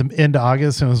we're at the end of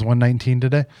August, and it was 119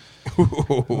 today.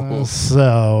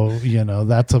 So,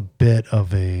 that's a bit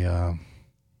of a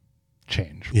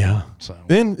change. Yeah. So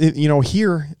then,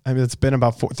 here, it's been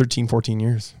about 13, 14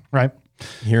 years. Right.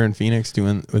 Here in Phoenix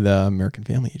doing with the American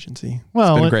Family Agency.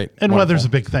 Well, it's been great. And weather's a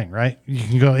big thing, right? You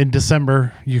can go in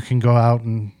December, you can go out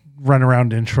and run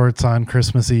around in shorts on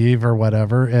Christmas Eve or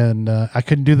whatever. And I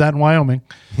couldn't do that in Wyoming.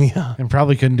 Yeah. And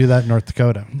probably couldn't do that in North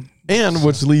Dakota. And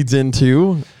which leads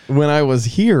into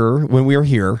when we were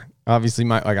here,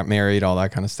 obviously I got married, all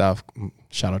that kind of stuff.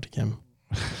 Shout out to Kim.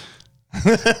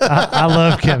 I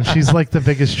love Kim. She's like the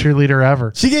biggest cheerleader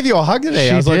ever. She gave you a hug today.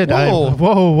 She I was did. like, whoa.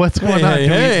 Whoa, what's going on?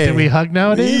 Do we hug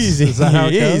nowadays? Easy. Is that how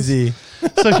it goes? Easy.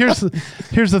 So here's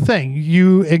the thing.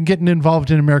 You and getting involved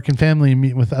in American Family and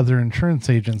meeting with other insurance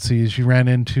agencies, you ran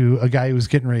into a guy who was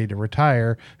getting ready to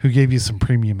retire who gave you some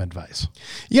premium advice.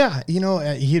 Yeah.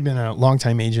 He had been a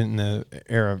longtime agent in the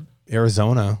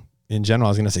Arizona in general.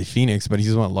 I was going to say Phoenix, but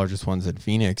he's one of the largest ones at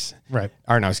Phoenix. Right.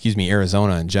 Or no, excuse me,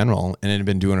 Arizona in general. And it had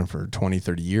been doing it for 20,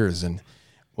 30 years. And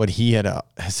what he had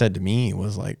said to me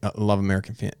was like, love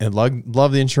American Family.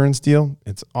 Love the insurance deal.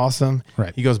 It's awesome.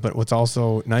 Right. He goes, but what's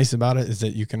also nice about it is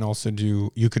that you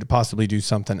could possibly do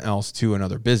something else to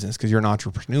another business because you're an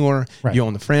entrepreneur. Right. You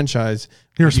own the franchise.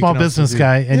 You're a small business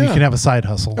guy and you can have a side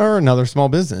hustle. Or another small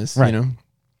business, Right.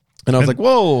 And I was like,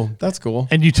 whoa, that's cool.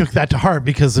 And you took that to heart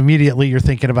because immediately you're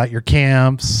thinking about your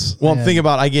camps. Well, I'm thinking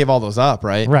about I gave all those up,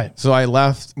 right? Right. So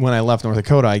when I left North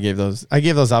Dakota, I gave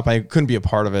those up. I couldn't be a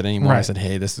part of it anymore. Right. I said,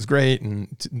 hey, this is great. And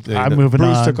I'm moving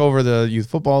Bruce on. took over the youth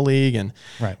football league and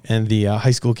the high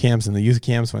school camps and the youth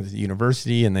camps, went to the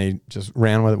university, and they just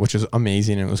ran with it, which is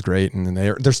amazing. And it was great. And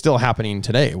they're still happening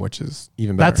today, which is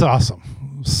even better. That's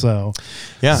awesome. So,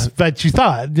 yeah. But you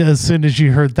thought as soon as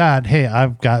you heard that, hey,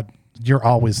 you're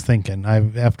always thinking.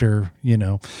 After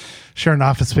sharing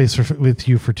office space with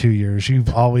you for 2 years,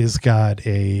 you've always got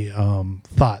a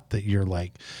thought that you're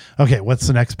like, okay, what's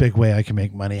the next big way I can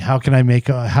make money? How can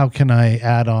I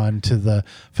add on to the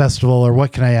festival, or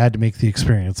what can I add to make the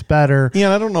experience better? Yeah,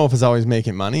 and I don't know if it's always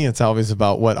making money. It's always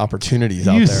about what opportunities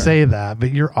out there. You say that,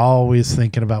 but you're always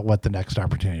thinking about what the next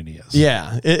opportunity is.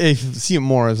 Yeah, I see it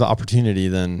more as an opportunity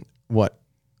than what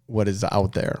is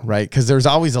out there, right? Because there's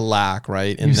always a lack,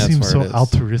 right? And you that's seem where so it is.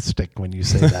 altruistic when you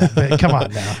say that. But come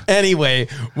on now. Anyway,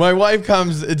 my wife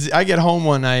comes. I get home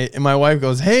one night, and my wife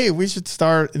goes, "Hey, we should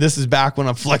start." This is back when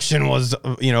Affliction was,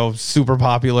 super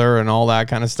popular and all that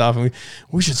kind of stuff. And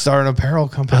we should start an apparel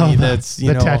company that's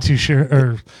the tattoo shirt,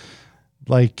 or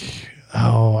like,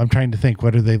 I'm trying to think.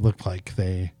 What do they look like?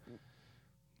 They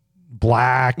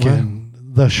black and.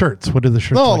 The shirts. What are the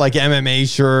shirts? No, like MMA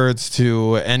shirts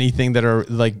to anything that are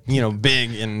like,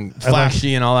 big and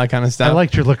flashy and all that kind of stuff. I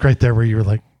liked your look right there where you were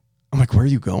like, I'm like, where are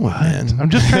you going, man? I'm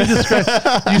just trying to describe.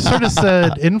 You sort of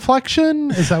said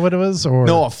inflection. Is that what it was? Or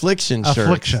no, Affliction shirt.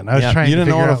 Affliction. I was trying You to didn't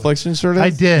know figure what out. Affliction shirt is? I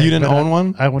did. You didn't own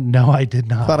one? No, I did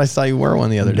not. I thought I saw you wear one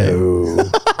the other day.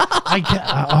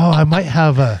 I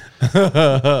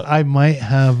might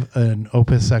have an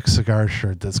Opus X cigar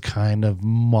shirt that's kind of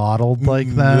modeled like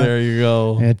that. There you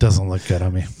go. It doesn't look good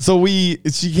on me. So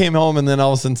she came home and then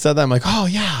all of a sudden said that. I'm like, oh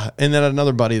yeah. And then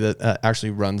another buddy that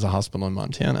actually runs a hospital in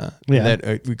Montana. Yeah.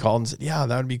 That we called and said, yeah,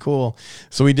 that would be cool.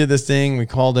 So we did this thing. We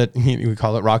called it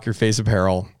Rock Your Face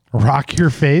Apparel. Rock Your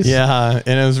Face? Yeah,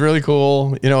 and it was really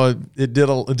cool. It did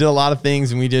a lot of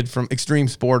things, and we did from extreme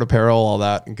sport apparel, all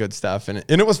that and good stuff, and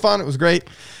it was fun. It was great.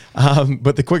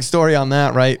 But the quick story on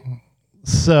that, right?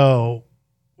 So,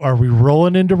 are we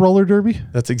rolling into roller derby?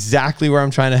 That's exactly where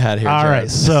I'm trying to head here. All Jared. right.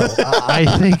 So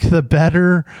I think the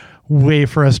better way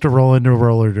for us to roll into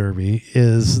roller derby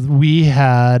is we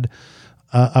had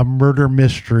a murder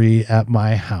mystery at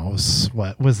my house.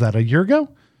 What was that? A year ago?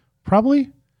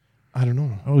 Probably. I don't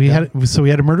know. We had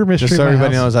a murder mystery. Just so at my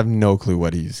everybody house. knows, I have no clue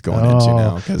what he's going into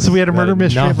now. So we had a murder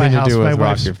mystery at my house. My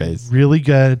wife's really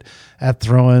good at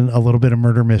throwing a little bit of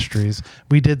murder mysteries.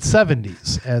 We did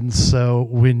 70s. And so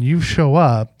when you show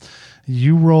up,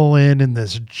 you roll in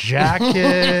this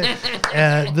jacket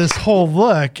this whole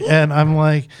look, and I'm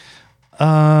like,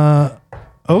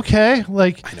 okay,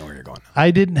 like I know where you're going.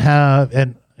 I didn't have,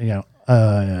 and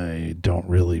I don't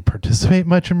really participate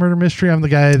much in murder mystery. I'm the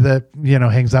guy that,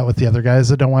 hangs out with the other guys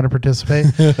that don't want to participate.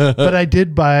 But I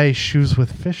did buy shoes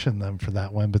with fish in them for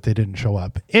that one, but they didn't show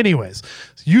up. Anyways,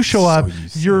 you show up,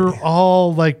 you're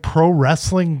all like pro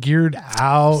wrestling geared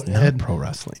out and pro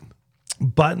wrestling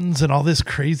buttons and all this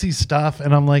crazy stuff.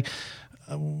 And I'm like,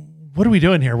 what are we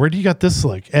doing here? Where do you got this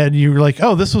look? And you were like,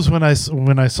 oh, this was when I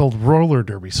sold roller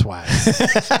derby swag.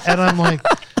 And I'm like,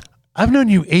 I've known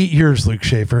you 8 years, Luke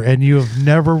Schaefer, and you have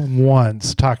never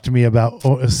once talked to me about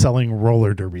selling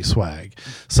roller derby swag.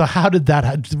 So how did that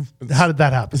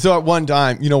happen? So at one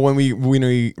time, when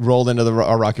we rolled into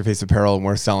our Rock Your Face apparel and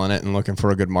we're selling it and looking for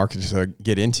a good market to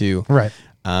get into, right?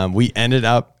 We ended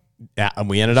up. See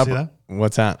that?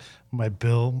 What's that? My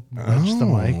bill matched the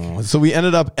mic. So we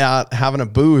ended up at having a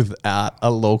booth at a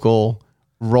local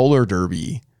roller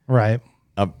derby Right.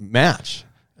 match.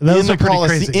 Those are pretty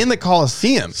crazy. In the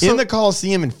Coliseum. So- in the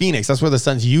Coliseum in Phoenix. That's where the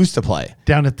Suns used to play.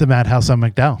 Down at the Madhouse on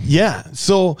McDowell. Yeah.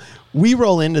 So we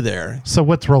roll into there. So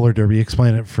what's roller derby?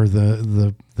 Explain it for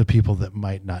the people that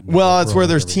might not know. Well, what it's where roller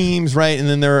there's derby teams, right? And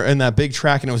then they're in that big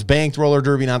track, and it was banked roller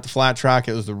derby, not the flat track.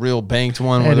 It was the real banked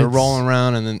one where And they're it's rolling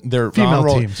around, and then they're female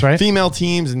teams, right? Female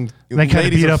teams, and they kinda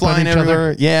ladies beat are up on flying each other?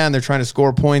 everywhere. Yeah, and they're trying to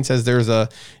score points as there's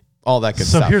all that good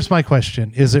So stuff. here's my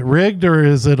question: is it rigged or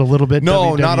is it a little bit?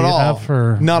 No, not at all. WWF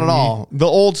or Not at all. The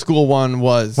old school one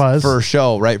was for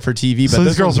show, right? For TV. But So these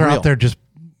this girls one's are real. out there just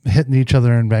hitting each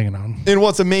other and banging on. And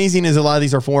what's amazing is a lot of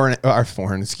these are former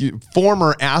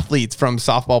athletes, from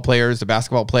softball players to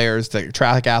basketball players to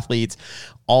track athletes,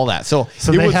 all that. So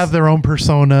They have their own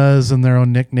personas and their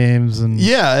own nicknames, and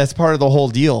yeah, that's part of the whole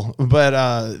deal.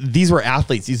 But these were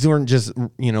athletes. These weren't just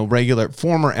regular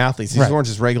former athletes. These Right. weren't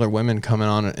just regular women coming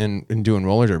on and doing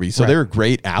roller derby. So Right. they were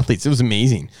great athletes. It was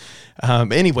amazing.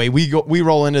 Anyway, we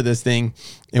roll into this thing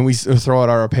and we throw out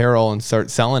our apparel and start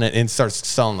selling it, and it starts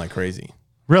selling like crazy.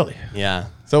 really, Yeah.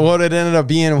 So what it ended up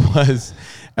being was,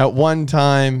 at one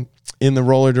time in the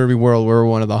roller derby world, we were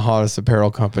one of the hottest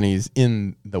apparel companies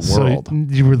in the world. So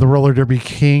you were the roller derby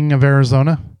king of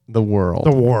Arizona. The world.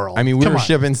 I mean, we Come were on.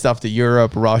 shipping stuff to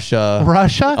Europe, Russia,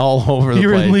 all over the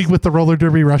You're place. in league with the roller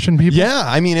derby Russian people. Yeah,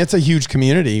 I mean, it's a huge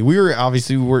community. We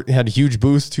had huge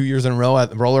booths 2 years in a row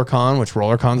at RollerCon, which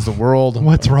RollerCon's the world.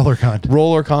 What's RollerCon?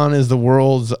 RollerCon is the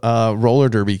world's roller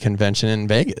derby convention in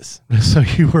Vegas. So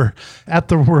you were at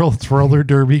the world's roller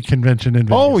derby convention in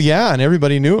Vegas. Oh yeah, and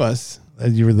everybody knew us.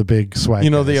 And you were the big swag.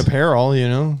 The guys. apparel.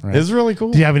 It's really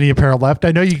cool. Do you have any apparel left?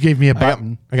 I know you gave me a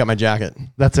button. I got my jacket.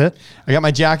 That's it. I got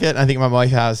my jacket. I think my wife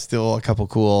has still a couple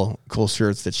cool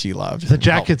shirts that she loved. The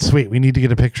jacket's sweet. We need to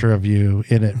get a picture of you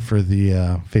in it for the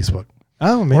Facebook.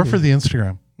 Oh, maybe. Or for the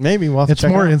Instagram. Maybe we'll have to It's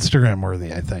check more it out. Instagram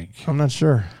worthy, I think. I'm not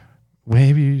sure.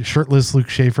 Maybe shirtless Luke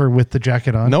Schaefer with the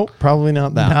jacket on. Nope, probably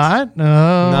not that. Not?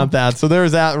 No. Not that. So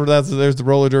there's that. There's the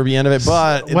roller derby end of it.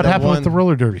 But What happened with the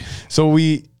roller derby? So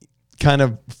we kind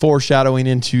of foreshadowing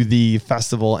into the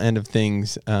festival end of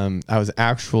things. I was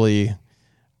actually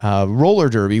roller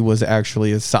derby was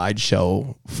actually a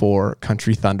sideshow for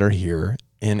Country Thunder here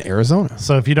in Arizona.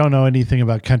 So if you don't know anything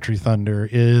about Country Thunder,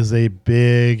 it is a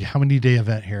big, how many day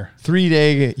event here?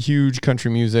 3-day huge country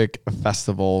music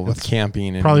festival with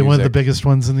camping and Probably one of the music. biggest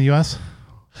ones in the U.S.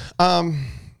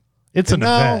 It's an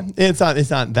No, event.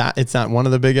 it's not one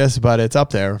of the biggest, but it's up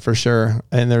there for sure.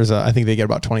 And I think they get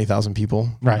about 20,000 people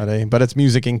Right. a day, but it's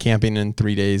music and camping in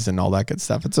 3 days and all that good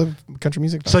stuff. It's a country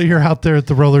music So festival. you're out there at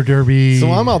the roller derby.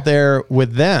 So I'm out there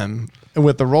with them,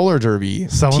 with the roller derby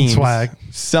Selling teams, swag.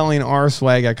 selling our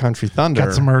swag at Country Thunder.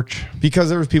 Got some merch. Because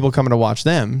there was people coming to watch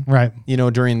them, Right.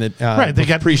 during the Right. They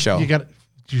got pre-show.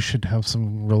 You should have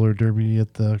some roller derby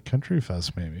at the Country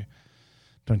Fest, maybe.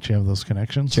 Don't you have those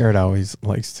connections? Jared always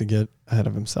likes to get ahead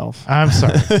of himself. I'm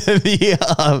sorry.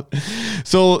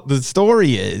 So the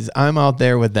story is, I'm out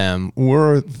there with them.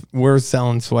 We're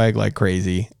selling swag like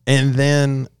crazy, and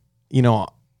then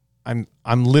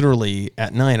I'm literally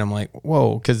at night. I'm like,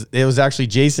 whoa, because it was actually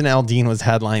Jason Aldean was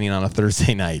headlining on a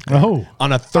Thursday night. Oh,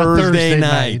 on a Thursday Thursday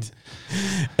night.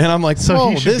 And I'm like, So whoa,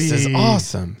 he should this is be-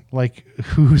 awesome. Like,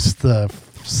 who's the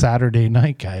Saturday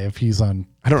night guy if he's on?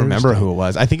 I don't remember Thursday? who it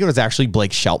was. I think it was actually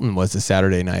Blake Shelton was the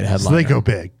Saturday night headliner. So they go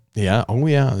big, Yeah. Oh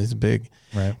yeah, he's big.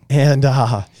 right? And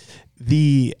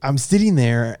I'm sitting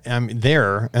there, and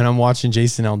I'm watching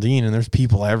Jason Aldean, and there's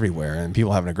people everywhere, and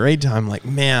people having a great time. Like,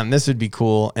 man, this would be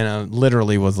cool. And I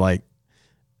literally was like,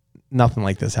 nothing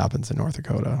like this happens in North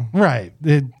Dakota. Right.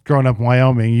 Growing up in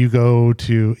Wyoming, you go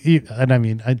to, and I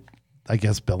mean, I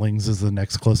guess Billings is the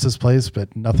next closest place,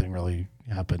 but nothing really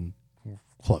happened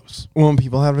close. When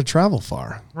people have to travel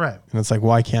far. Right. And it's like,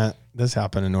 why can't this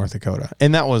happen in North Dakota?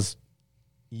 And that was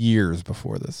years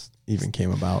before this even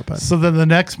came about. But So then the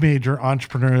next major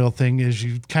entrepreneurial thing is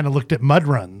you kind of looked at mud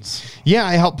runs. yeah,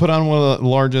 I helped put on one of the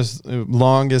largest,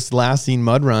 longest lasting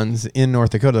mud runs in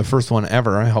North Dakota, the first one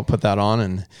ever. I helped put that on,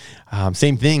 and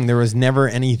same thing. There was never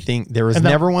anything. There was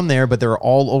never one there, but they were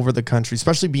all over the country.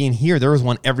 Especially being here, there was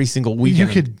one every single week.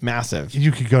 Massive.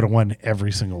 You could go to one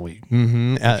every single week.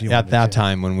 At that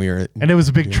time when we were, And it was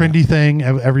a big trendy thing.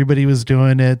 Everybody was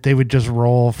doing it. They would just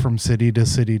roll from city to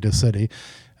city to city,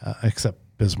 except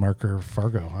Bismarck or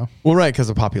Fargo, huh? well, right, because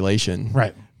of population,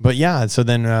 Right. But yeah, so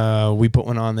then we put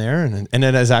one on there, and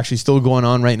it is actually still going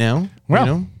on right now.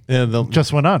 Well,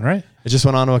 just went on, right? it just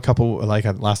went on to a couple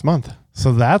last month.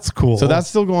 So that's cool. So that's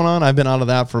still going on. I've been out of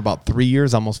that for about 3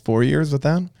 years, almost 4 years with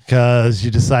that. because you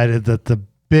decided that the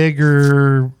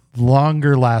bigger,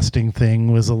 longer lasting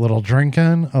thing was a little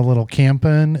drinking, a little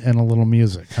camping, and a little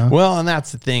music, huh? Well, and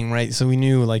that's the thing, right? So we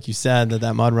knew, like you said,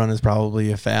 that mud run is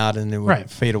probably a fad and it would Right.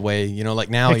 fade away. Like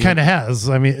now, It kind of has.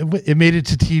 I mean, it made it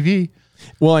to TV.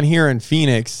 well, and here in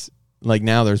Phoenix, like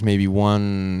now, there's maybe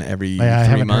one every Yeah, I 3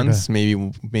 haven't heard months,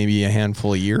 maybe a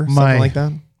handful a year, My- something like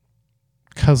that.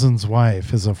 Cousin's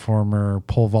wife is a former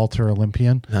pole vaulter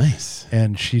Olympian, Nice.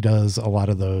 and she does a lot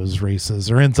of those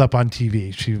races or ends up on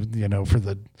TV. She, for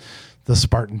the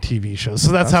Spartan TV shows.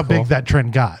 So that's how cool. big that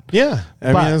trend got. Yeah,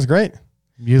 I But- mean, it was great.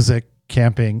 Music,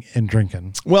 camping, and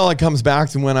drinking. Well, it comes back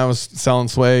to when I was selling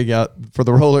swag for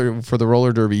the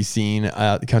roller derby scene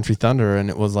at Country Thunder, and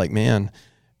it was like, man,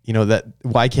 that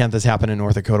why can't this happen in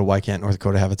North Dakota? Why can't North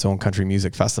Dakota have its own country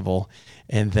music festival?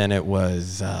 And then it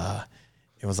was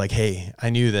like, hey, I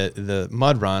knew that the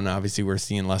mud run, obviously we're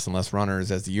seeing less and less runners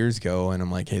as the years go, and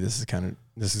I'm like, hey, this is kind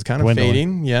of Dwindling.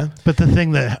 fading, yeah. But the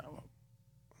thing that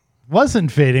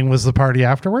wasn't fading was the party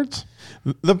afterwards.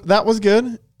 That was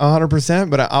good, 100%.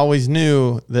 But I always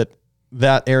knew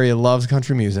that area loves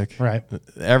country music. Right.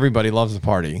 Everybody loves the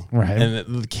party. Right.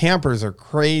 And the campers are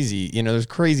crazy. There's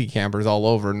crazy campers all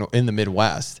over in the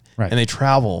Midwest. Right. And they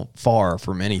travel far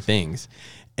for many things.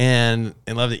 And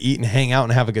love to eat and hang out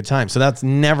and have a good time. So that's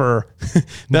never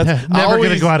Never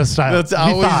gonna go out of style. That's We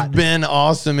always thought. been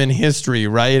awesome in history,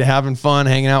 right? Having fun,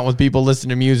 hanging out with people, listening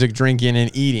to music, drinking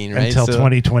and eating, right? Until So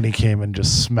 2020 came and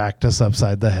just smacked us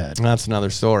upside the head. that's another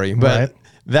story. But Right.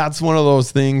 that's one of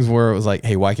those things where it was like,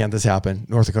 hey, why can't this happen?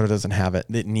 North Dakota doesn't have it.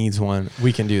 It needs one.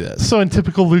 We can do this. So in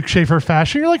typical Luke Schaefer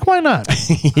fashion, you're like, why not?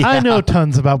 I know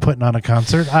tons about putting on a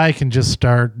concert. I can just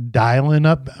start dialing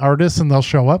up artists and they'll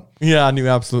show up. Yeah, I knew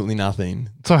absolutely nothing.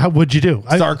 So what'd you do?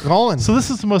 Start calling. So this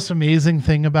is the most amazing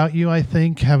thing about you, I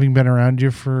think, having been around you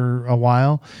for a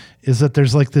while, is that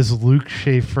there's like this Luke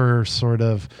Schaefer sort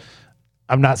of,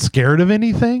 I'm not scared of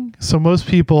anything. So most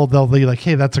people, they'll be like,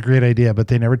 hey, that's a great idea, but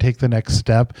they never take the next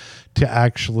step to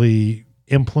actually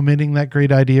implementing that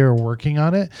great idea or working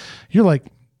on it. You're like,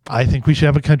 I think we should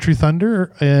have a Country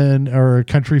Thunder or a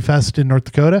Country Fest in North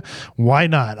Dakota. Why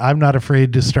not? I'm not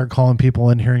afraid to start calling people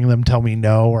and hearing them tell me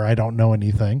no, or I don't know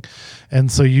anything.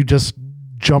 And so you just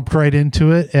jumped right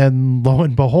into it. And lo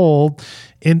and behold,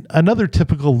 in another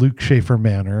typical Luke Schaefer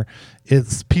manner,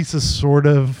 its pieces sort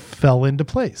of fell into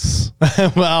place.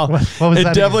 Well, what was it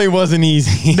that definitely wasn't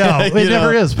easy. No, it You know?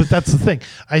 never is. But that's the thing.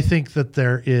 I think that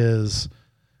there is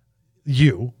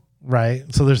you, right?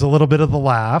 So there's a little bit of the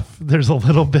laugh. There's a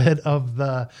little bit of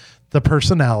the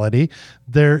personality.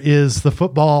 There is the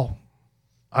football.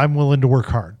 I'm willing to work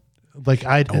hard. Like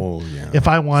if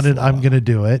I wanted, I'm going to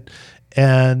do it.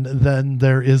 And then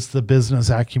there is the business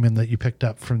acumen that you picked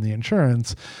up from the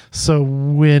insurance. So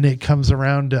when it comes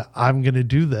around to I'm going to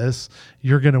do this,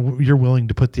 you're willing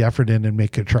to put the effort in and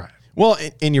make it try. Well,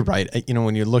 and you're right.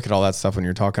 When you look at all that stuff, when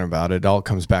you're talking about it, it all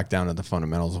comes back down to the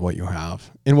fundamentals of what you have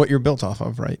and what you're built off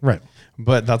of, right? Right.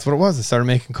 But that's what it was. I started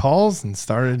making calls and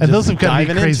started. And just those have got to be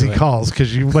diving crazy into it. calls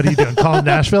because what are you doing? Calling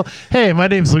Nashville? Hey, my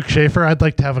name's Luke Schaefer. I'd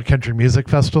like to have a country music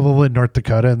festival in North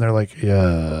Dakota. And they're like,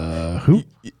 yeah, who?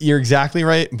 You're exactly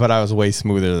right, but I was way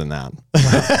smoother than that.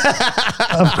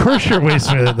 Of course you're way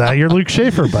smoother than that. You're Luke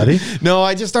Schaefer, buddy. No,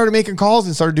 I just started making calls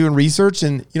and started doing research,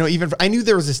 and even I knew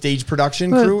there was a stage production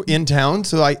crew in town,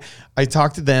 so I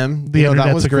talked to them. The that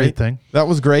internet's was a great thing. That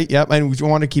was great. Yep, and we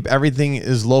want to keep everything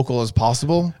as local as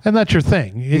possible. And that's your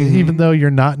thing. Even though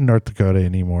you're not in North Dakota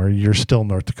anymore, you're still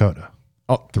North Dakota.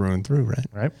 Oh, through and through, right?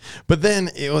 Right. But then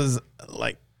it was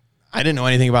like I didn't know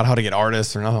anything about how to get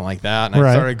artists or nothing like that. And Right.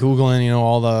 I started Googling,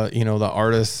 all the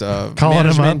artists, Calling them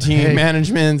management up. team, Hey.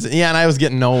 managements. Yeah. And I was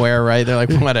getting nowhere, right? They're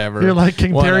like, whatever. You're like,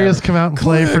 can whatever. Darius come out and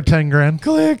play for 10 grand?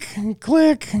 Click.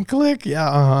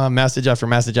 Yeah. Message after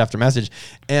message after message.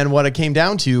 And what it came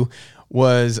down to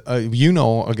was, a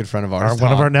good friend of ours.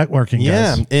 One of our networking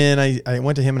Yeah. guys. And I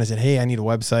went to him and I said, hey, I need a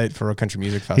website for a country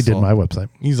music He festival. did my website.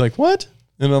 He's like, what?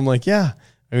 And I'm like, yeah.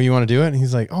 Oh, you want to do it? And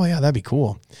he's like, oh, yeah, that'd be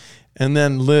cool. And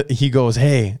then he goes,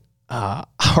 hey, how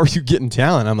are you getting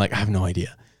talent? I'm like, I have no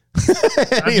idea.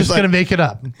 I'm just going to make it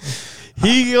up.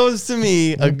 He goes to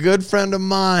me, a good friend of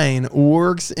mine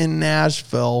works in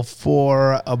Nashville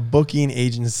for a booking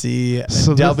agency,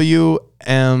 So WME.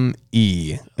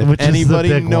 If Which is the anybody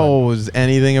big one. knows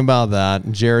anything about that,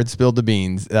 Jared spilled the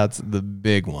beans. That's the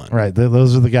big one. Right.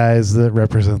 Those are the guys that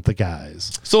represent the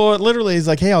guys. So it literally is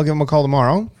like, hey, I'll give him a call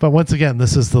tomorrow. But once again,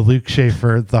 this is the Luke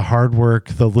Schaefer, the hard work,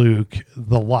 the Luke,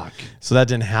 the luck. So that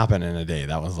didn't happen in a day.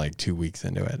 That was like 2 weeks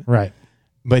into it. Right.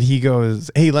 But he goes,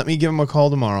 hey, let me give him a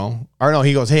call tomorrow. Or no,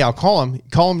 he goes, hey, I'll call him.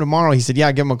 Call him tomorrow. He said,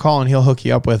 yeah, give him a call and he'll hook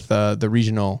you up with the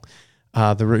regional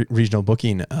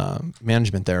booking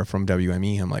management there from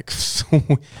WME. I'm like,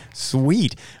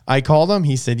 sweet. I called him.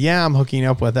 He said, yeah, I'm hooking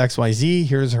up with XYZ.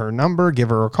 Here's her number. Give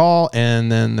her a call.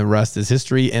 And then the rest is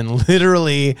history. And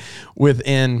literally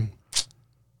within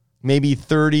maybe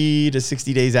 30 to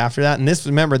 60 days after that. And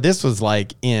this was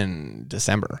like in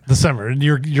December. December. And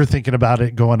you're thinking about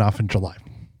it going off in July.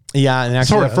 Yeah. And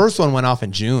actually Sorta. the first one went off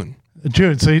in June.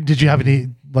 June. So did you have any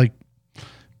like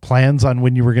plans on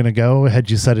when you were going to go? Had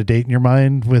you set a date in your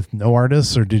mind with no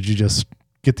artists, or did you just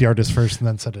get the artist first and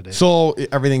then set a date? So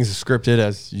everything's scripted,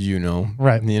 as you know.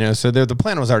 Right. You know, so the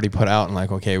plan was already put out and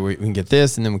like, okay, we can get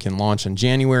this and then we can launch in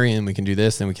January and we can do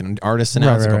this and we can artist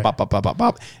announce and go bop, bop, bop, bop,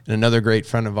 bop. And another great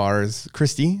friend of ours,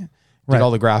 Christy, did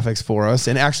all the graphics for us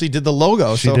and actually did the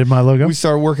logo. She did my logo. We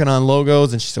started working on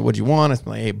logos and she said, what do you want? It's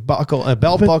like a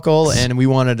belt buckle. And we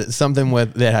wanted something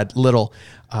that had little,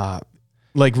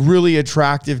 like really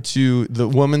attractive to the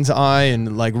woman's eye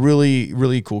and like really,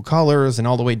 really cool colors and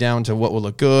all the way down to what will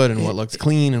look good and what looks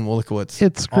clean and what look what's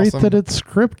It's great awesome. that it's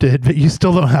scripted, but you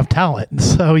still don't have talent.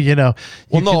 So, you know.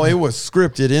 It was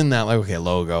scripted in that, like, okay,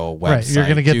 logo, website. Right, you're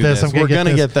going to get do this. We're going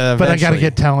to get the, but I got to eventually.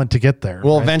 get talent to get there.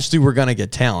 Well, right? eventually we're going to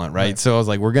get talent, right? So I was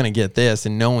like, we're going to get this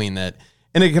and knowing that,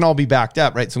 and it can all be backed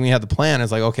up, right? So when we had the plan,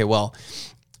 it's like, okay, well,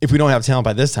 if we don't have talent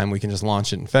by this time, we can just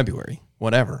launch it in February,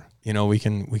 whatever, you know, we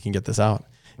can get this out.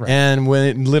 Right. And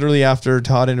literally after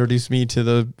Todd introduced me to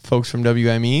the folks from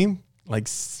WME, like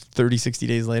 30, 60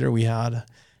 days later, we had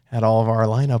all of our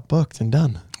lineup booked and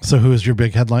done. So who was your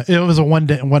big headline? It was a one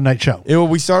night show.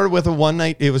 We started with a one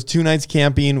night. It was 2 nights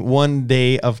camping, 1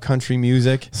 day of country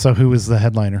music. So who was the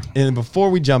headliner? And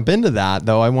before we jump into that,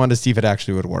 though, I wanted to see if it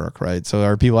actually would work, right? So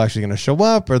are people actually going to show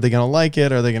up? Are they going to like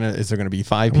it? Is there going to be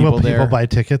 5 people there? Will people buy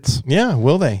tickets? Yeah,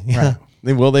 will they? Yeah.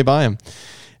 Right. Will they buy them?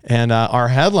 And our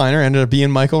headliner ended up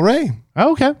being Michael Ray.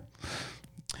 Oh, okay.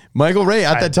 Michael Ray,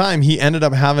 at that time, he ended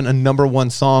up having a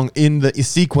 #1 song in the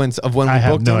sequence of when we booked him.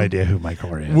 I have no idea who Michael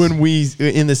Ray is.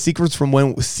 In the sequence from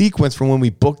when we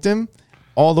booked him,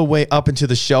 all the way up into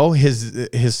the show,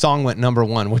 his song went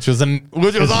 #1, which was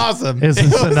awesome. Is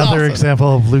this another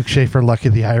example of Luke Schaefer, Lucky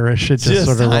the Irish? It just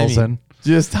sort of rolls in.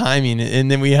 Just timing.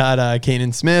 And then we had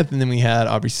Kanan Smith, and then we had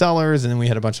Aubrey Sellers, and then we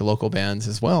had a bunch of local bands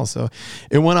as well. So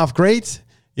it went off great.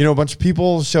 You know, a bunch of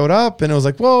people showed up and it was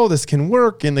like, whoa, this can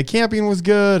work. And the camping was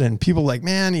good. And people like,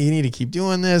 man, you need to keep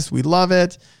doing this. We love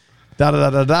it. Da, da,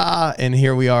 da, da, da. And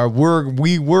here we are.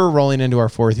 We were rolling into our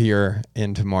 4th year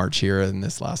into March here in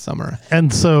this last summer.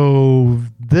 And so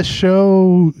this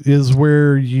show is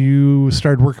where you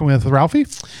started working with Ralphie?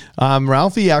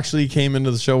 Ralphie actually came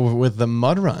into the show with the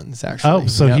Mud Runs, actually. Oh,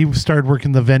 so he started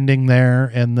working the vending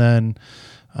there and then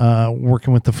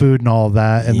working with the food and all of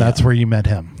that, and that's where you met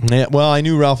him. Yeah, well, I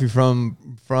knew Ralphie from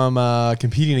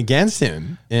competing against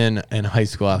him in high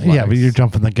school athletics. Yeah, but you're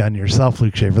jumping the gun yourself,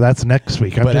 Luke Schaefer. That's next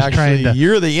week.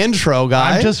 You're the intro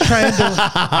guy. I'm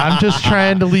just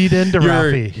trying to lead into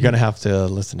Ralphie. You're gonna have to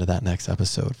listen to that next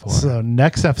episode for. So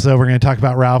next episode, we're going to talk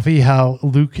about Ralphie, how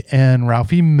Luke and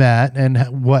Ralphie met, and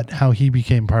how he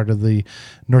became part of the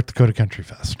North Dakota Country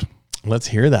Fest. Let's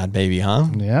hear that, baby, huh?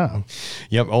 Yeah.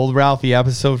 Yep, old Ralphie,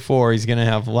 episode 4. He's going to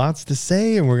have lots to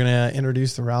say, and we're going to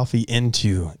introduce the Ralphie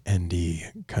into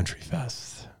ND Country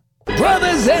Fest.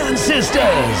 Brothers and sisters,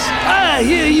 I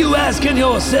hear you asking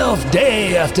yourself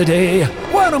day after day,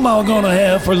 what am I gonna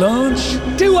have for lunch?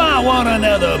 Do I want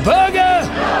another burger?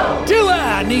 No. Do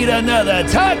I need another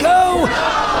taco? No.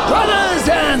 Brothers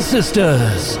and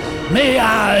sisters, may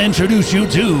I introduce you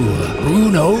to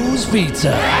Bruno's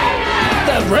Pizza,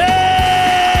 the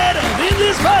bread of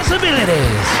endless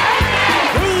possibilities.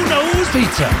 Bruno's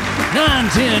Pizza,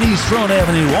 910 East Front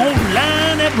Avenue,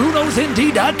 online at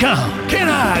brunosnt.com. Can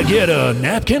I get a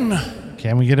napkin?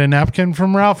 Can we get a napkin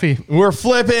from Ralphie? We're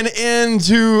flipping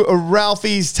into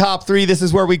Ralphie's top 3. This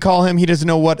is where we call him. He doesn't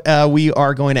know what we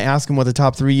are going to ask him what the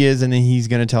top 3 is, and then he's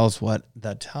going to tell us what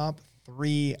the top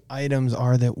 3 items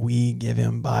are that we give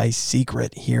him by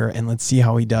secret here. And let's see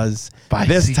how he does By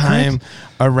this secret? time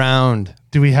around.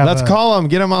 Do we have? Let's call him.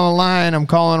 Get him on the line. I'm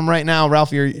calling him right now.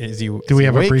 Ralphie, is he? Do we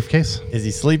have a briefcase? Is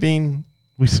he sleeping?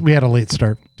 We had a late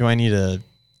start. Do I need to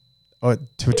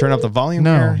turn up the volume?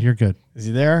 No, here? you're good. Is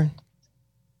he there?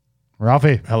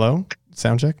 Ralphie. Hello?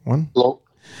 Sound check. 1. Hello.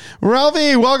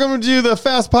 Ralphie, welcome to the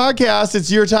Fast Podcast. It's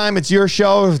your time. It's your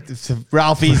show. It's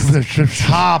Ralphie's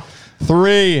top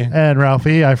 3. And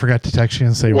Ralphie, I forgot to text you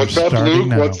and say What's we're up, starting Luke?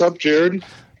 now. What's up, Jared?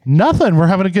 Nothing. We're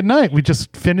having a good night. We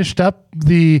just finished up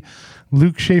the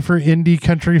Luke Schaefer Indie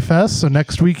Country Fest. So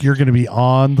next week you're going to be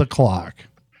on the clock.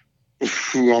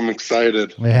 Ooh, I'm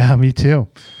excited. Yeah, me too.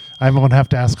 I won't have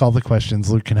to ask all the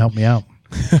questions. Luke can help me out.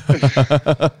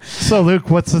 So, Luke,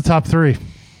 what's the top 3?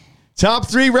 Top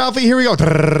 3, Ralphie. Here we go.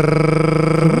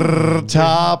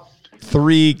 Top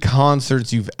 3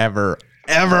 concerts you've ever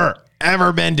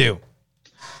been to.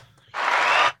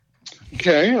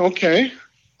 Okay.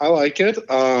 I like it.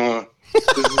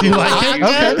 You like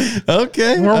it? Okay.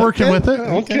 Okay. We're working with it.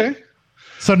 Okay.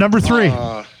 So, number 3.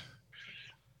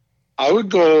 I would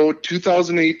go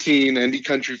 2018 Indie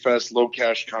Country Fest Low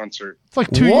Cash concert. It's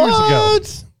like 2 years ago.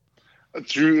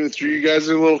 Threw you guys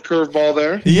a little curveball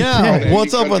there. Yeah. Indie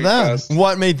What's up with Country that? Fest.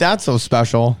 What made that so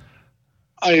special?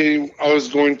 I was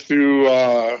going through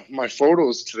my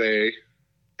photos today,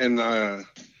 and I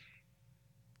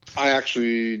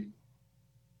actually,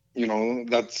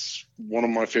 that's one of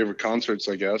my favorite concerts,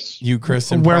 I guess. You,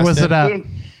 Chris, and Where was it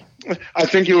Preston? at? I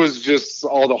think it was just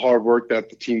all the hard work that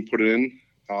the team put in.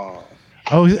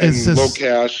 Oh, is And this? Low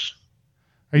Cash.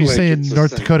 Are you like, saying it's the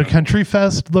North same. Dakota Country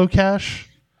Fest Low Cash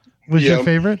was your Yep.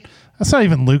 favorite? That's not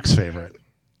even Luke's favorite.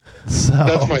 So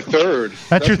That's my third.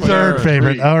 That's your my third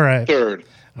favorite. three. All right. Third.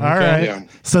 All right. Yeah.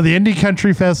 So the Indie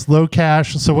Country Fest Low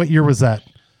Cash. So what year was that?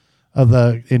 Of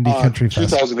the Indie Country Fest?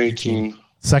 2018.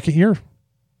 Second year?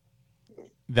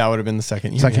 That would have been the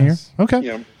second year. Second yes. year? Okay.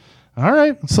 Yeah. All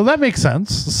right. So that makes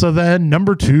sense. So then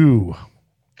number 2.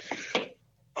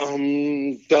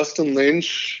 Dustin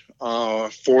Lynch,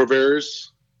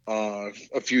 Forebears, a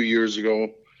few years ago.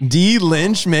 D.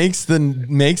 Lynch makes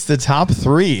the top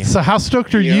 3. So how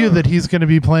stoked are Yeah. you that he's going to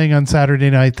be playing on Saturday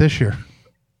night this year?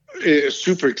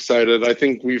 Super excited. I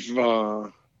think we've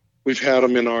had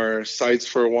him in our sights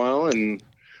for a while, and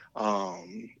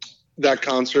that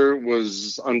concert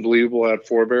was unbelievable at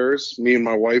Forebears. Me and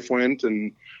my wife went,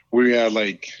 and we had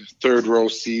like third row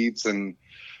seats, and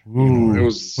Ooh. it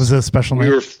was it a special night?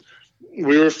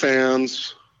 we were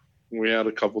fans. We had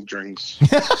a couple drinks.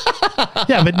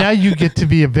 Yeah, but now you get to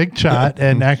be a big shot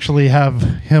and actually have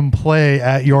him play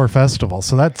at your festival.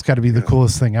 So that's got to be the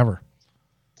coolest thing ever.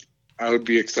 I would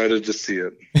be excited to see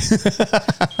it.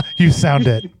 You sound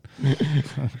it.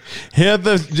 Hit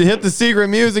the secret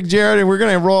music, Jared, and we're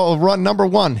gonna run number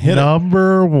 1. Hit it.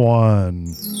 Number 1.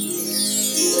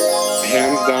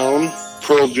 Hands down,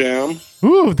 Pearl Jam.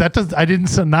 Ooh, I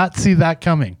didn't not see that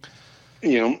coming.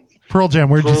 Pearl Jam,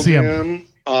 where'd you Pearl see him?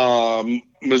 Jam,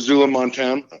 Missoula,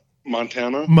 Montana.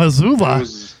 Missoula.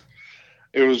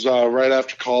 It was right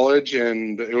after college,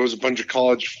 and it was a bunch of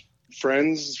college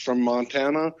friends from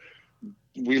Montana.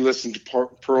 We listened to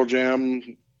Pearl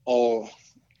Jam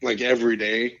every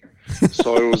day.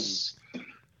 So it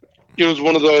was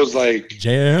one of those like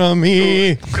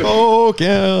Jamie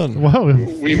Coken. Whoa.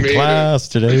 we made Class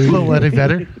A today. little Eddie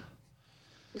Vedder. it.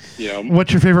 Yeah.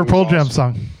 What's your favorite It was Pearl Jam awesome.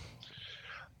 song?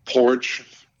 Porch.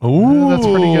 Ooh, That's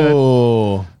pretty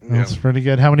good. That's pretty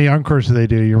good. How many encores do they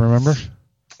do? You remember?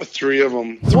 3 of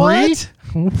them. 3? What?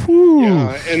 Woo.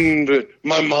 Yeah, and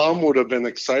my mom would have been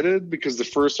excited because the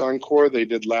first encore they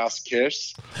did Last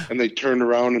Kiss, and they turned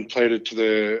around and played it to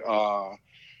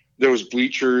there was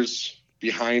bleachers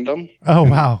behind them. Oh,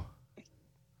 wow.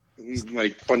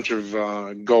 Like a bunch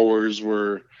of goers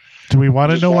were. Do we want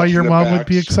to Just know why your watching the mom would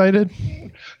be backs. excited?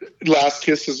 Last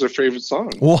Kiss is their favorite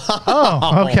song. Wow.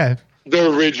 Oh, okay.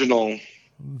 The original.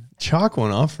 Chalk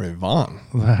went off for Yvonne.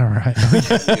 All right.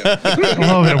 I'm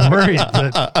a little bit worried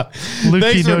that Lukey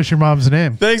Thanks for- knows your mom's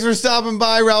name. Thanks for stopping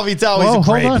by, Ralphie. It's always Whoa, a hold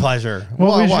great on. pleasure.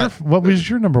 What was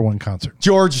your number 1 concert?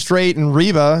 George Strait and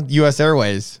Reba, U.S.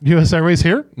 Airways. U.S. Airways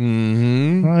here?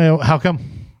 Mm-hmm. How come?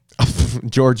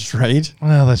 George Strait.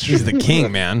 Well, that's true. He's the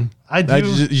king, man. I do.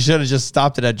 You should have just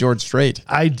stopped it at George Strait.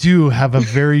 I do have a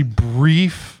very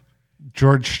brief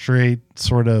George Strait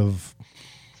sort of,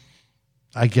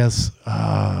 I guess,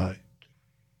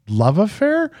 love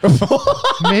affair,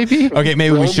 maybe. Okay,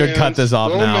 maybe we should cut this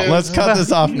off now. Romance. Let's cut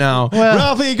this off now. Well-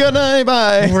 Ralphie, good night,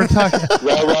 bye. We're talking.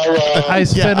 Rah, rah, rah. I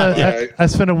spent Yeah. I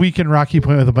spent a week in Rocky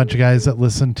Point with a bunch of guys that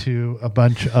listen to a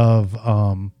bunch of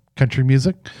country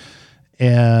music,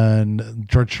 and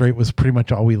George Strait was pretty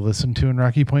much all we listened to in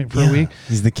Rocky Point for a week.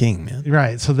 He's the king, man.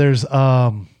 Right. So there's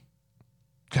God,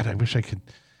 I wish I could.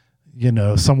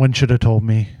 Someone should have told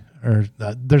me. Or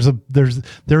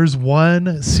there's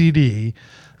one CD,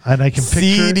 and I can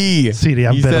picture CD.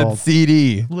 I'm You a bit said old.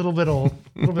 CD. Little bit old.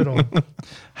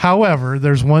 However,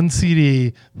 there's one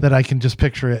CD that I can just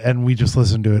picture it, and we just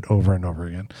listen to it over and over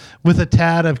again with a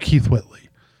tad of Keith Whitley.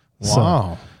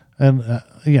 Wow. And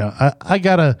I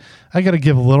gotta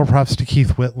give a little props to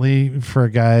Keith Whitley for a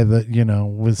guy that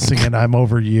was singing "I'm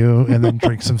Over You" and then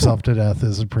drinks himself to death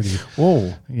is a pretty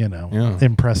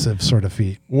impressive sort of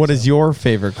feat. What is your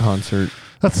favorite concert?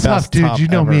 That's Best tough, dude. top You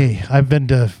know ever. me. I've been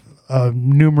to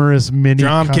numerous mini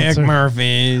Dropkick concerts.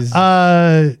 Murphys.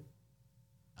 I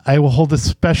will hold a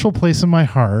special place in my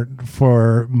heart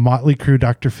for Motley Crue,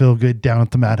 Dr. Feelgood down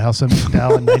at the Madhouse in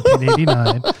McDowell in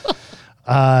 1989.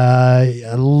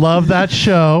 I love that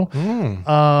show.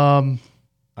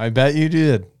 I bet you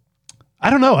did. I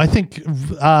don't know. I think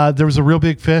there was a Real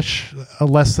Big Fish, a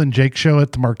Less Than Jake show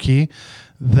at the Marquee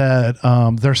that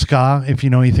they're ska, if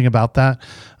you know anything about that.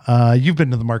 You've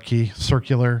been to the Marquee,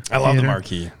 circular. I love the theater.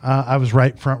 Marquee. I was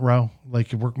right front row,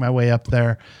 like worked my way up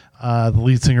there. The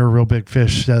lead singer of Real Big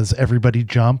Fish says, "Everybody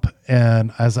jump."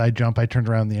 And as I jump, I turned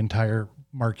around, the entire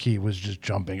Marquee was just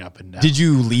jumping up and down. Did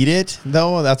you lead it,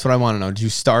 though? That's what I want to know. Did you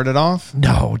start it off?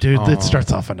 No, dude, it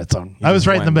starts off on its own. I was just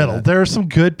right in the went middle. with it. There are some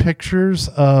good pictures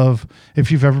of,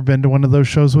 if you've ever been to one of those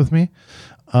shows with me,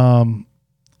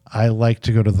 I like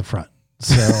to go to the front.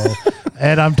 So,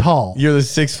 and I'm tall. You're the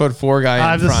 6'4"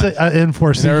 guy in front. In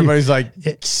force. And everybody's like,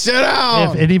 sit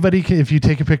down. If you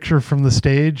take a picture from the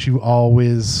stage, you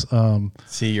always,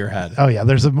 See your head. oh yeah,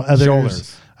 there's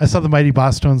Shoulders. I saw the Mighty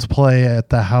Bosstones play at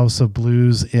the House of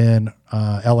Blues in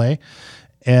LA,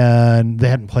 and they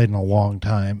hadn't played in a long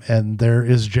time. And there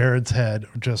is Jared's head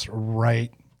just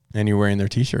right. And you're wearing their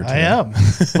T-shirt. I am.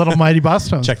 Little Mighty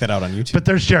Bosstones. Check that out on YouTube. But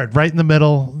there's Jared right in the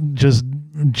middle, just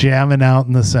jamming out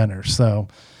in the center. So,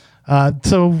 I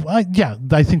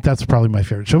think that's probably my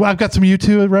favorite show. I've got some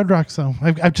U2 at Red Rock, so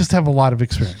I just have a lot of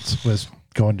experience with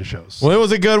going to shows. Well, it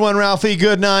was a good one, Ralphie.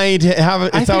 Good night.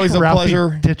 It's always a Ralphie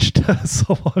pleasure. Ditched us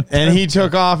a long time. And he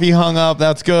took off. He hung up.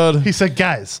 That's good. He said,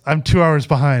 "Guys, I'm 2 hours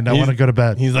behind. I want to go to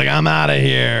bed." He's like, I'm out of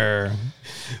here.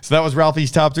 So that was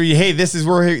Ralphie's top three. Hey, this is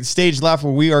where stage left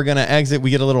where we are going to exit. We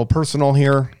get a little personal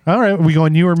here. All right, are we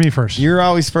going you or me first? You're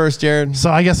always first, Jared. So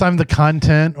I guess I'm the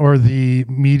content or the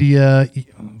media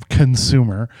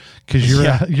consumer because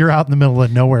you're out in the middle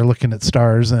of nowhere looking at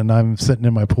stars, and I'm sitting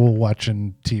in my pool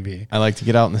watching TV. I like to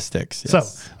get out in the sticks.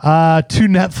 Yes. So, two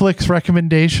Netflix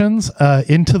recommendations.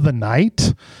 Into the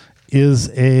Night is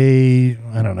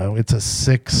it's a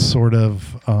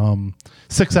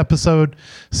six episode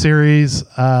series.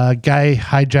 Guy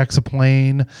hijacks a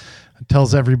plane,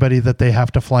 tells everybody that they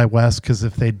have to fly west because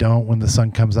if they don't, when the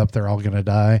sun comes up, they're all going to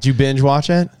die. Did you binge watch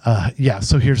it? Yeah.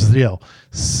 So here's the deal.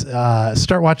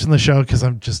 Start watching the show because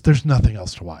there's nothing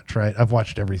else to watch, right? I've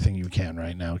watched everything you can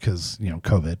right now because,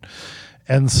 COVID.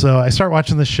 And so I start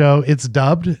watching the show. It's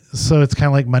dubbed, so it's kind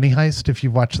of like Money Heist if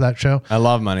you've watched that show. I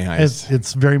love Money Heist.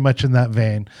 It's very much in that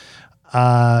vein.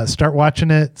 Start watching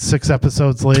it. 6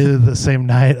 episodes later, the same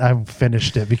night, I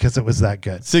finished it because it was that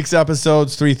good. 6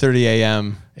 episodes, 3:30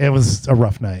 a.m. It was a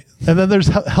rough night. And then there's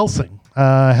Helsing.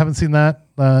 I haven't seen that.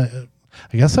 I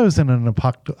guess I was in an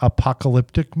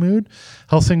apocalyptic mood.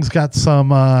 Helsing's got some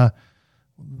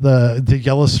the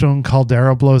Yellowstone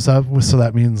caldera blows up, so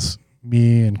that means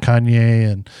me and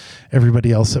Kanye and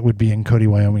everybody else that would be in Cody,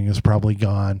 Wyoming is probably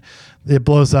gone. It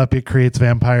blows up, it creates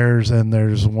vampires, and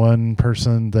there's one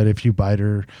person that if you bite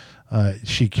her,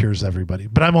 she cures everybody.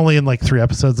 But I'm only in like 3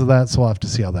 episodes of that, so we'll have to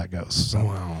see how that goes. So,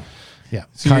 Wow. yeah,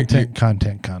 So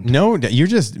content. No, you're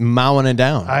just mowing it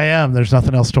down. I am. There's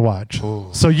nothing else to watch. Ooh.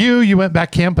 So you went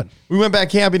back camping. We went back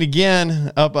camping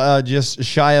again up just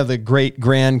shy of the Great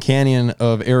Grand Canyon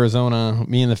of Arizona.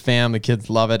 Me and the fam, the kids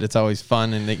love it. It's always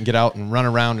fun, and they can get out and run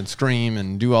around and scream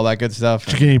and do all that good stuff.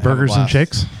 Did you get any burgers and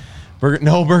shakes?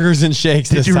 No burgers and shakes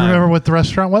Did this you time. remember what the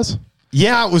restaurant was?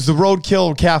 Yeah, it was the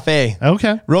Roadkill Cafe.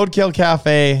 Okay. Roadkill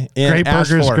Cafe in Great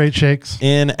burgers, Ashfork. great shakes.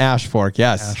 In Ashfork,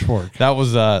 yes. Ashfork. That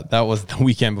was the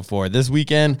weekend before. This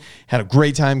weekend, had a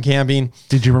great time camping.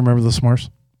 Did you remember the s'mores?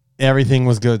 Everything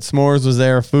was good. S'mores was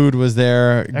there. Food was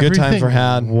there. Good times were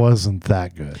had. Wasn't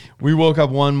that good. We woke up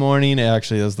one morning.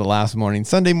 Actually, it was the last morning.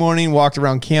 Sunday morning, walked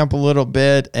around camp a little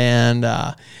bit, and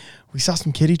we saw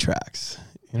some kitty tracks.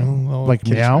 You know, little Like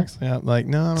kitty meow? tracks. Yeah, like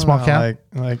no, Small cat?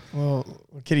 Like well,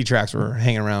 kitty tracks were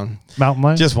hanging around. Mountain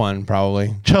lions? Just one,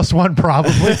 probably. Just one,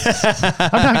 probably.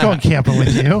 I'm not going camping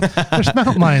with you. There's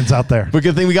mountain lions out there. But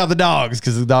good thing we got the dogs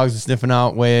because the dogs were sniffing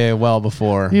out way well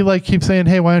before. You like keep saying,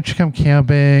 "Hey, why don't you come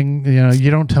camping?" You know, you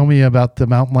don't tell me about the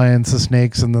mountain lions, the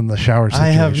snakes, and then the shower situation.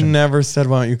 I have never said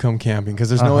why don't you come camping because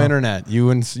there's no internet. You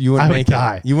wouldn't I would make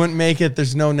die. it. You wouldn't make it.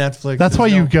 There's no Netflix. That's why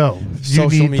there's you no go. You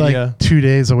social need media. like 2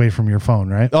 days away from your phone,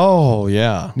 right? Oh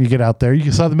yeah. You get out there.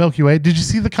 You saw the Milky Way. Did you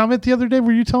see the comment the other day?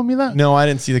 Were you telling me that? No, I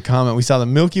didn't see the comment. We saw the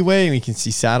Milky Way, and we can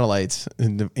see satellites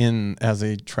in as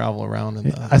they travel around. In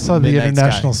the I saw the midnight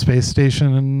International sky. Space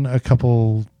Station a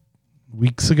couple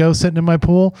weeks ago sitting in my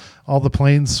pool. All the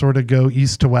planes sort of go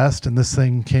east to west, and this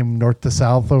thing came north to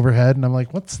south overhead. And I'm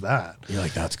like, what's that? You're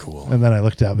like, that's cool. And then I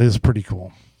looked up. It was pretty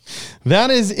cool.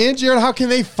 That is it, Jared. How can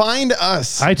they find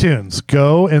us? iTunes,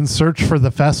 go and search for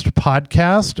the Fest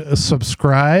podcast,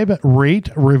 subscribe, rate,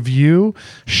 review,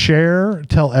 share,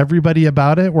 tell everybody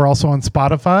about it. We're also on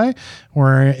Spotify.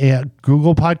 We're at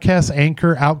Google Podcasts,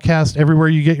 Anchor, Outcast, everywhere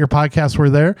you get your podcasts, we're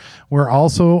there. We're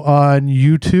also on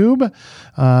YouTube.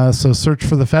 So search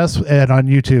for the Fest, and on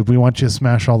YouTube, we want you to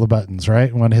smash all the buttons,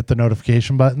 right? We want to hit the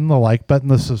notification button, the like button,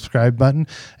 the subscribe button,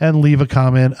 and leave a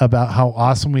comment about how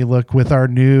awesome we look with our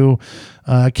new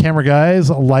camera guys,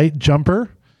 Light Jumper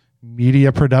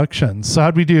Media Productions. So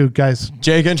how'd we do, guys?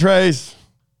 Jake and Trace.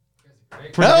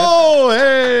 Oh,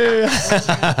 hey.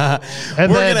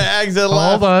 And We're then- going to exit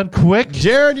Hold left. on, quick.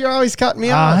 Jared, you're always cutting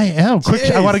me off. I am. Quick. I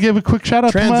Jeez. want to give a quick shout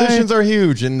out Transitions to are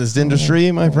huge in this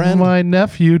industry, my my, friend. my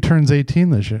nephew turns 18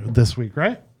 this week,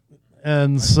 right?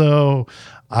 And so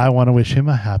I want to wish him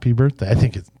a happy birthday. I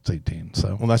think it's 18.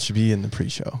 So Well, that should be in the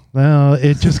pre-show. well,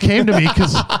 it just came to me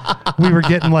because we were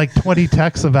getting like 20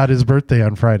 texts about his birthday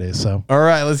on Friday. So All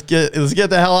right, let's get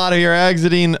the hell out of here.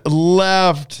 Exiting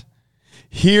left.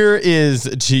 Here is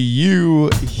to you.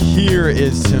 Here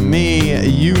is to me.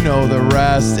 You know the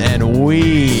rest, and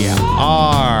we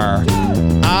are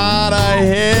out of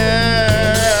here.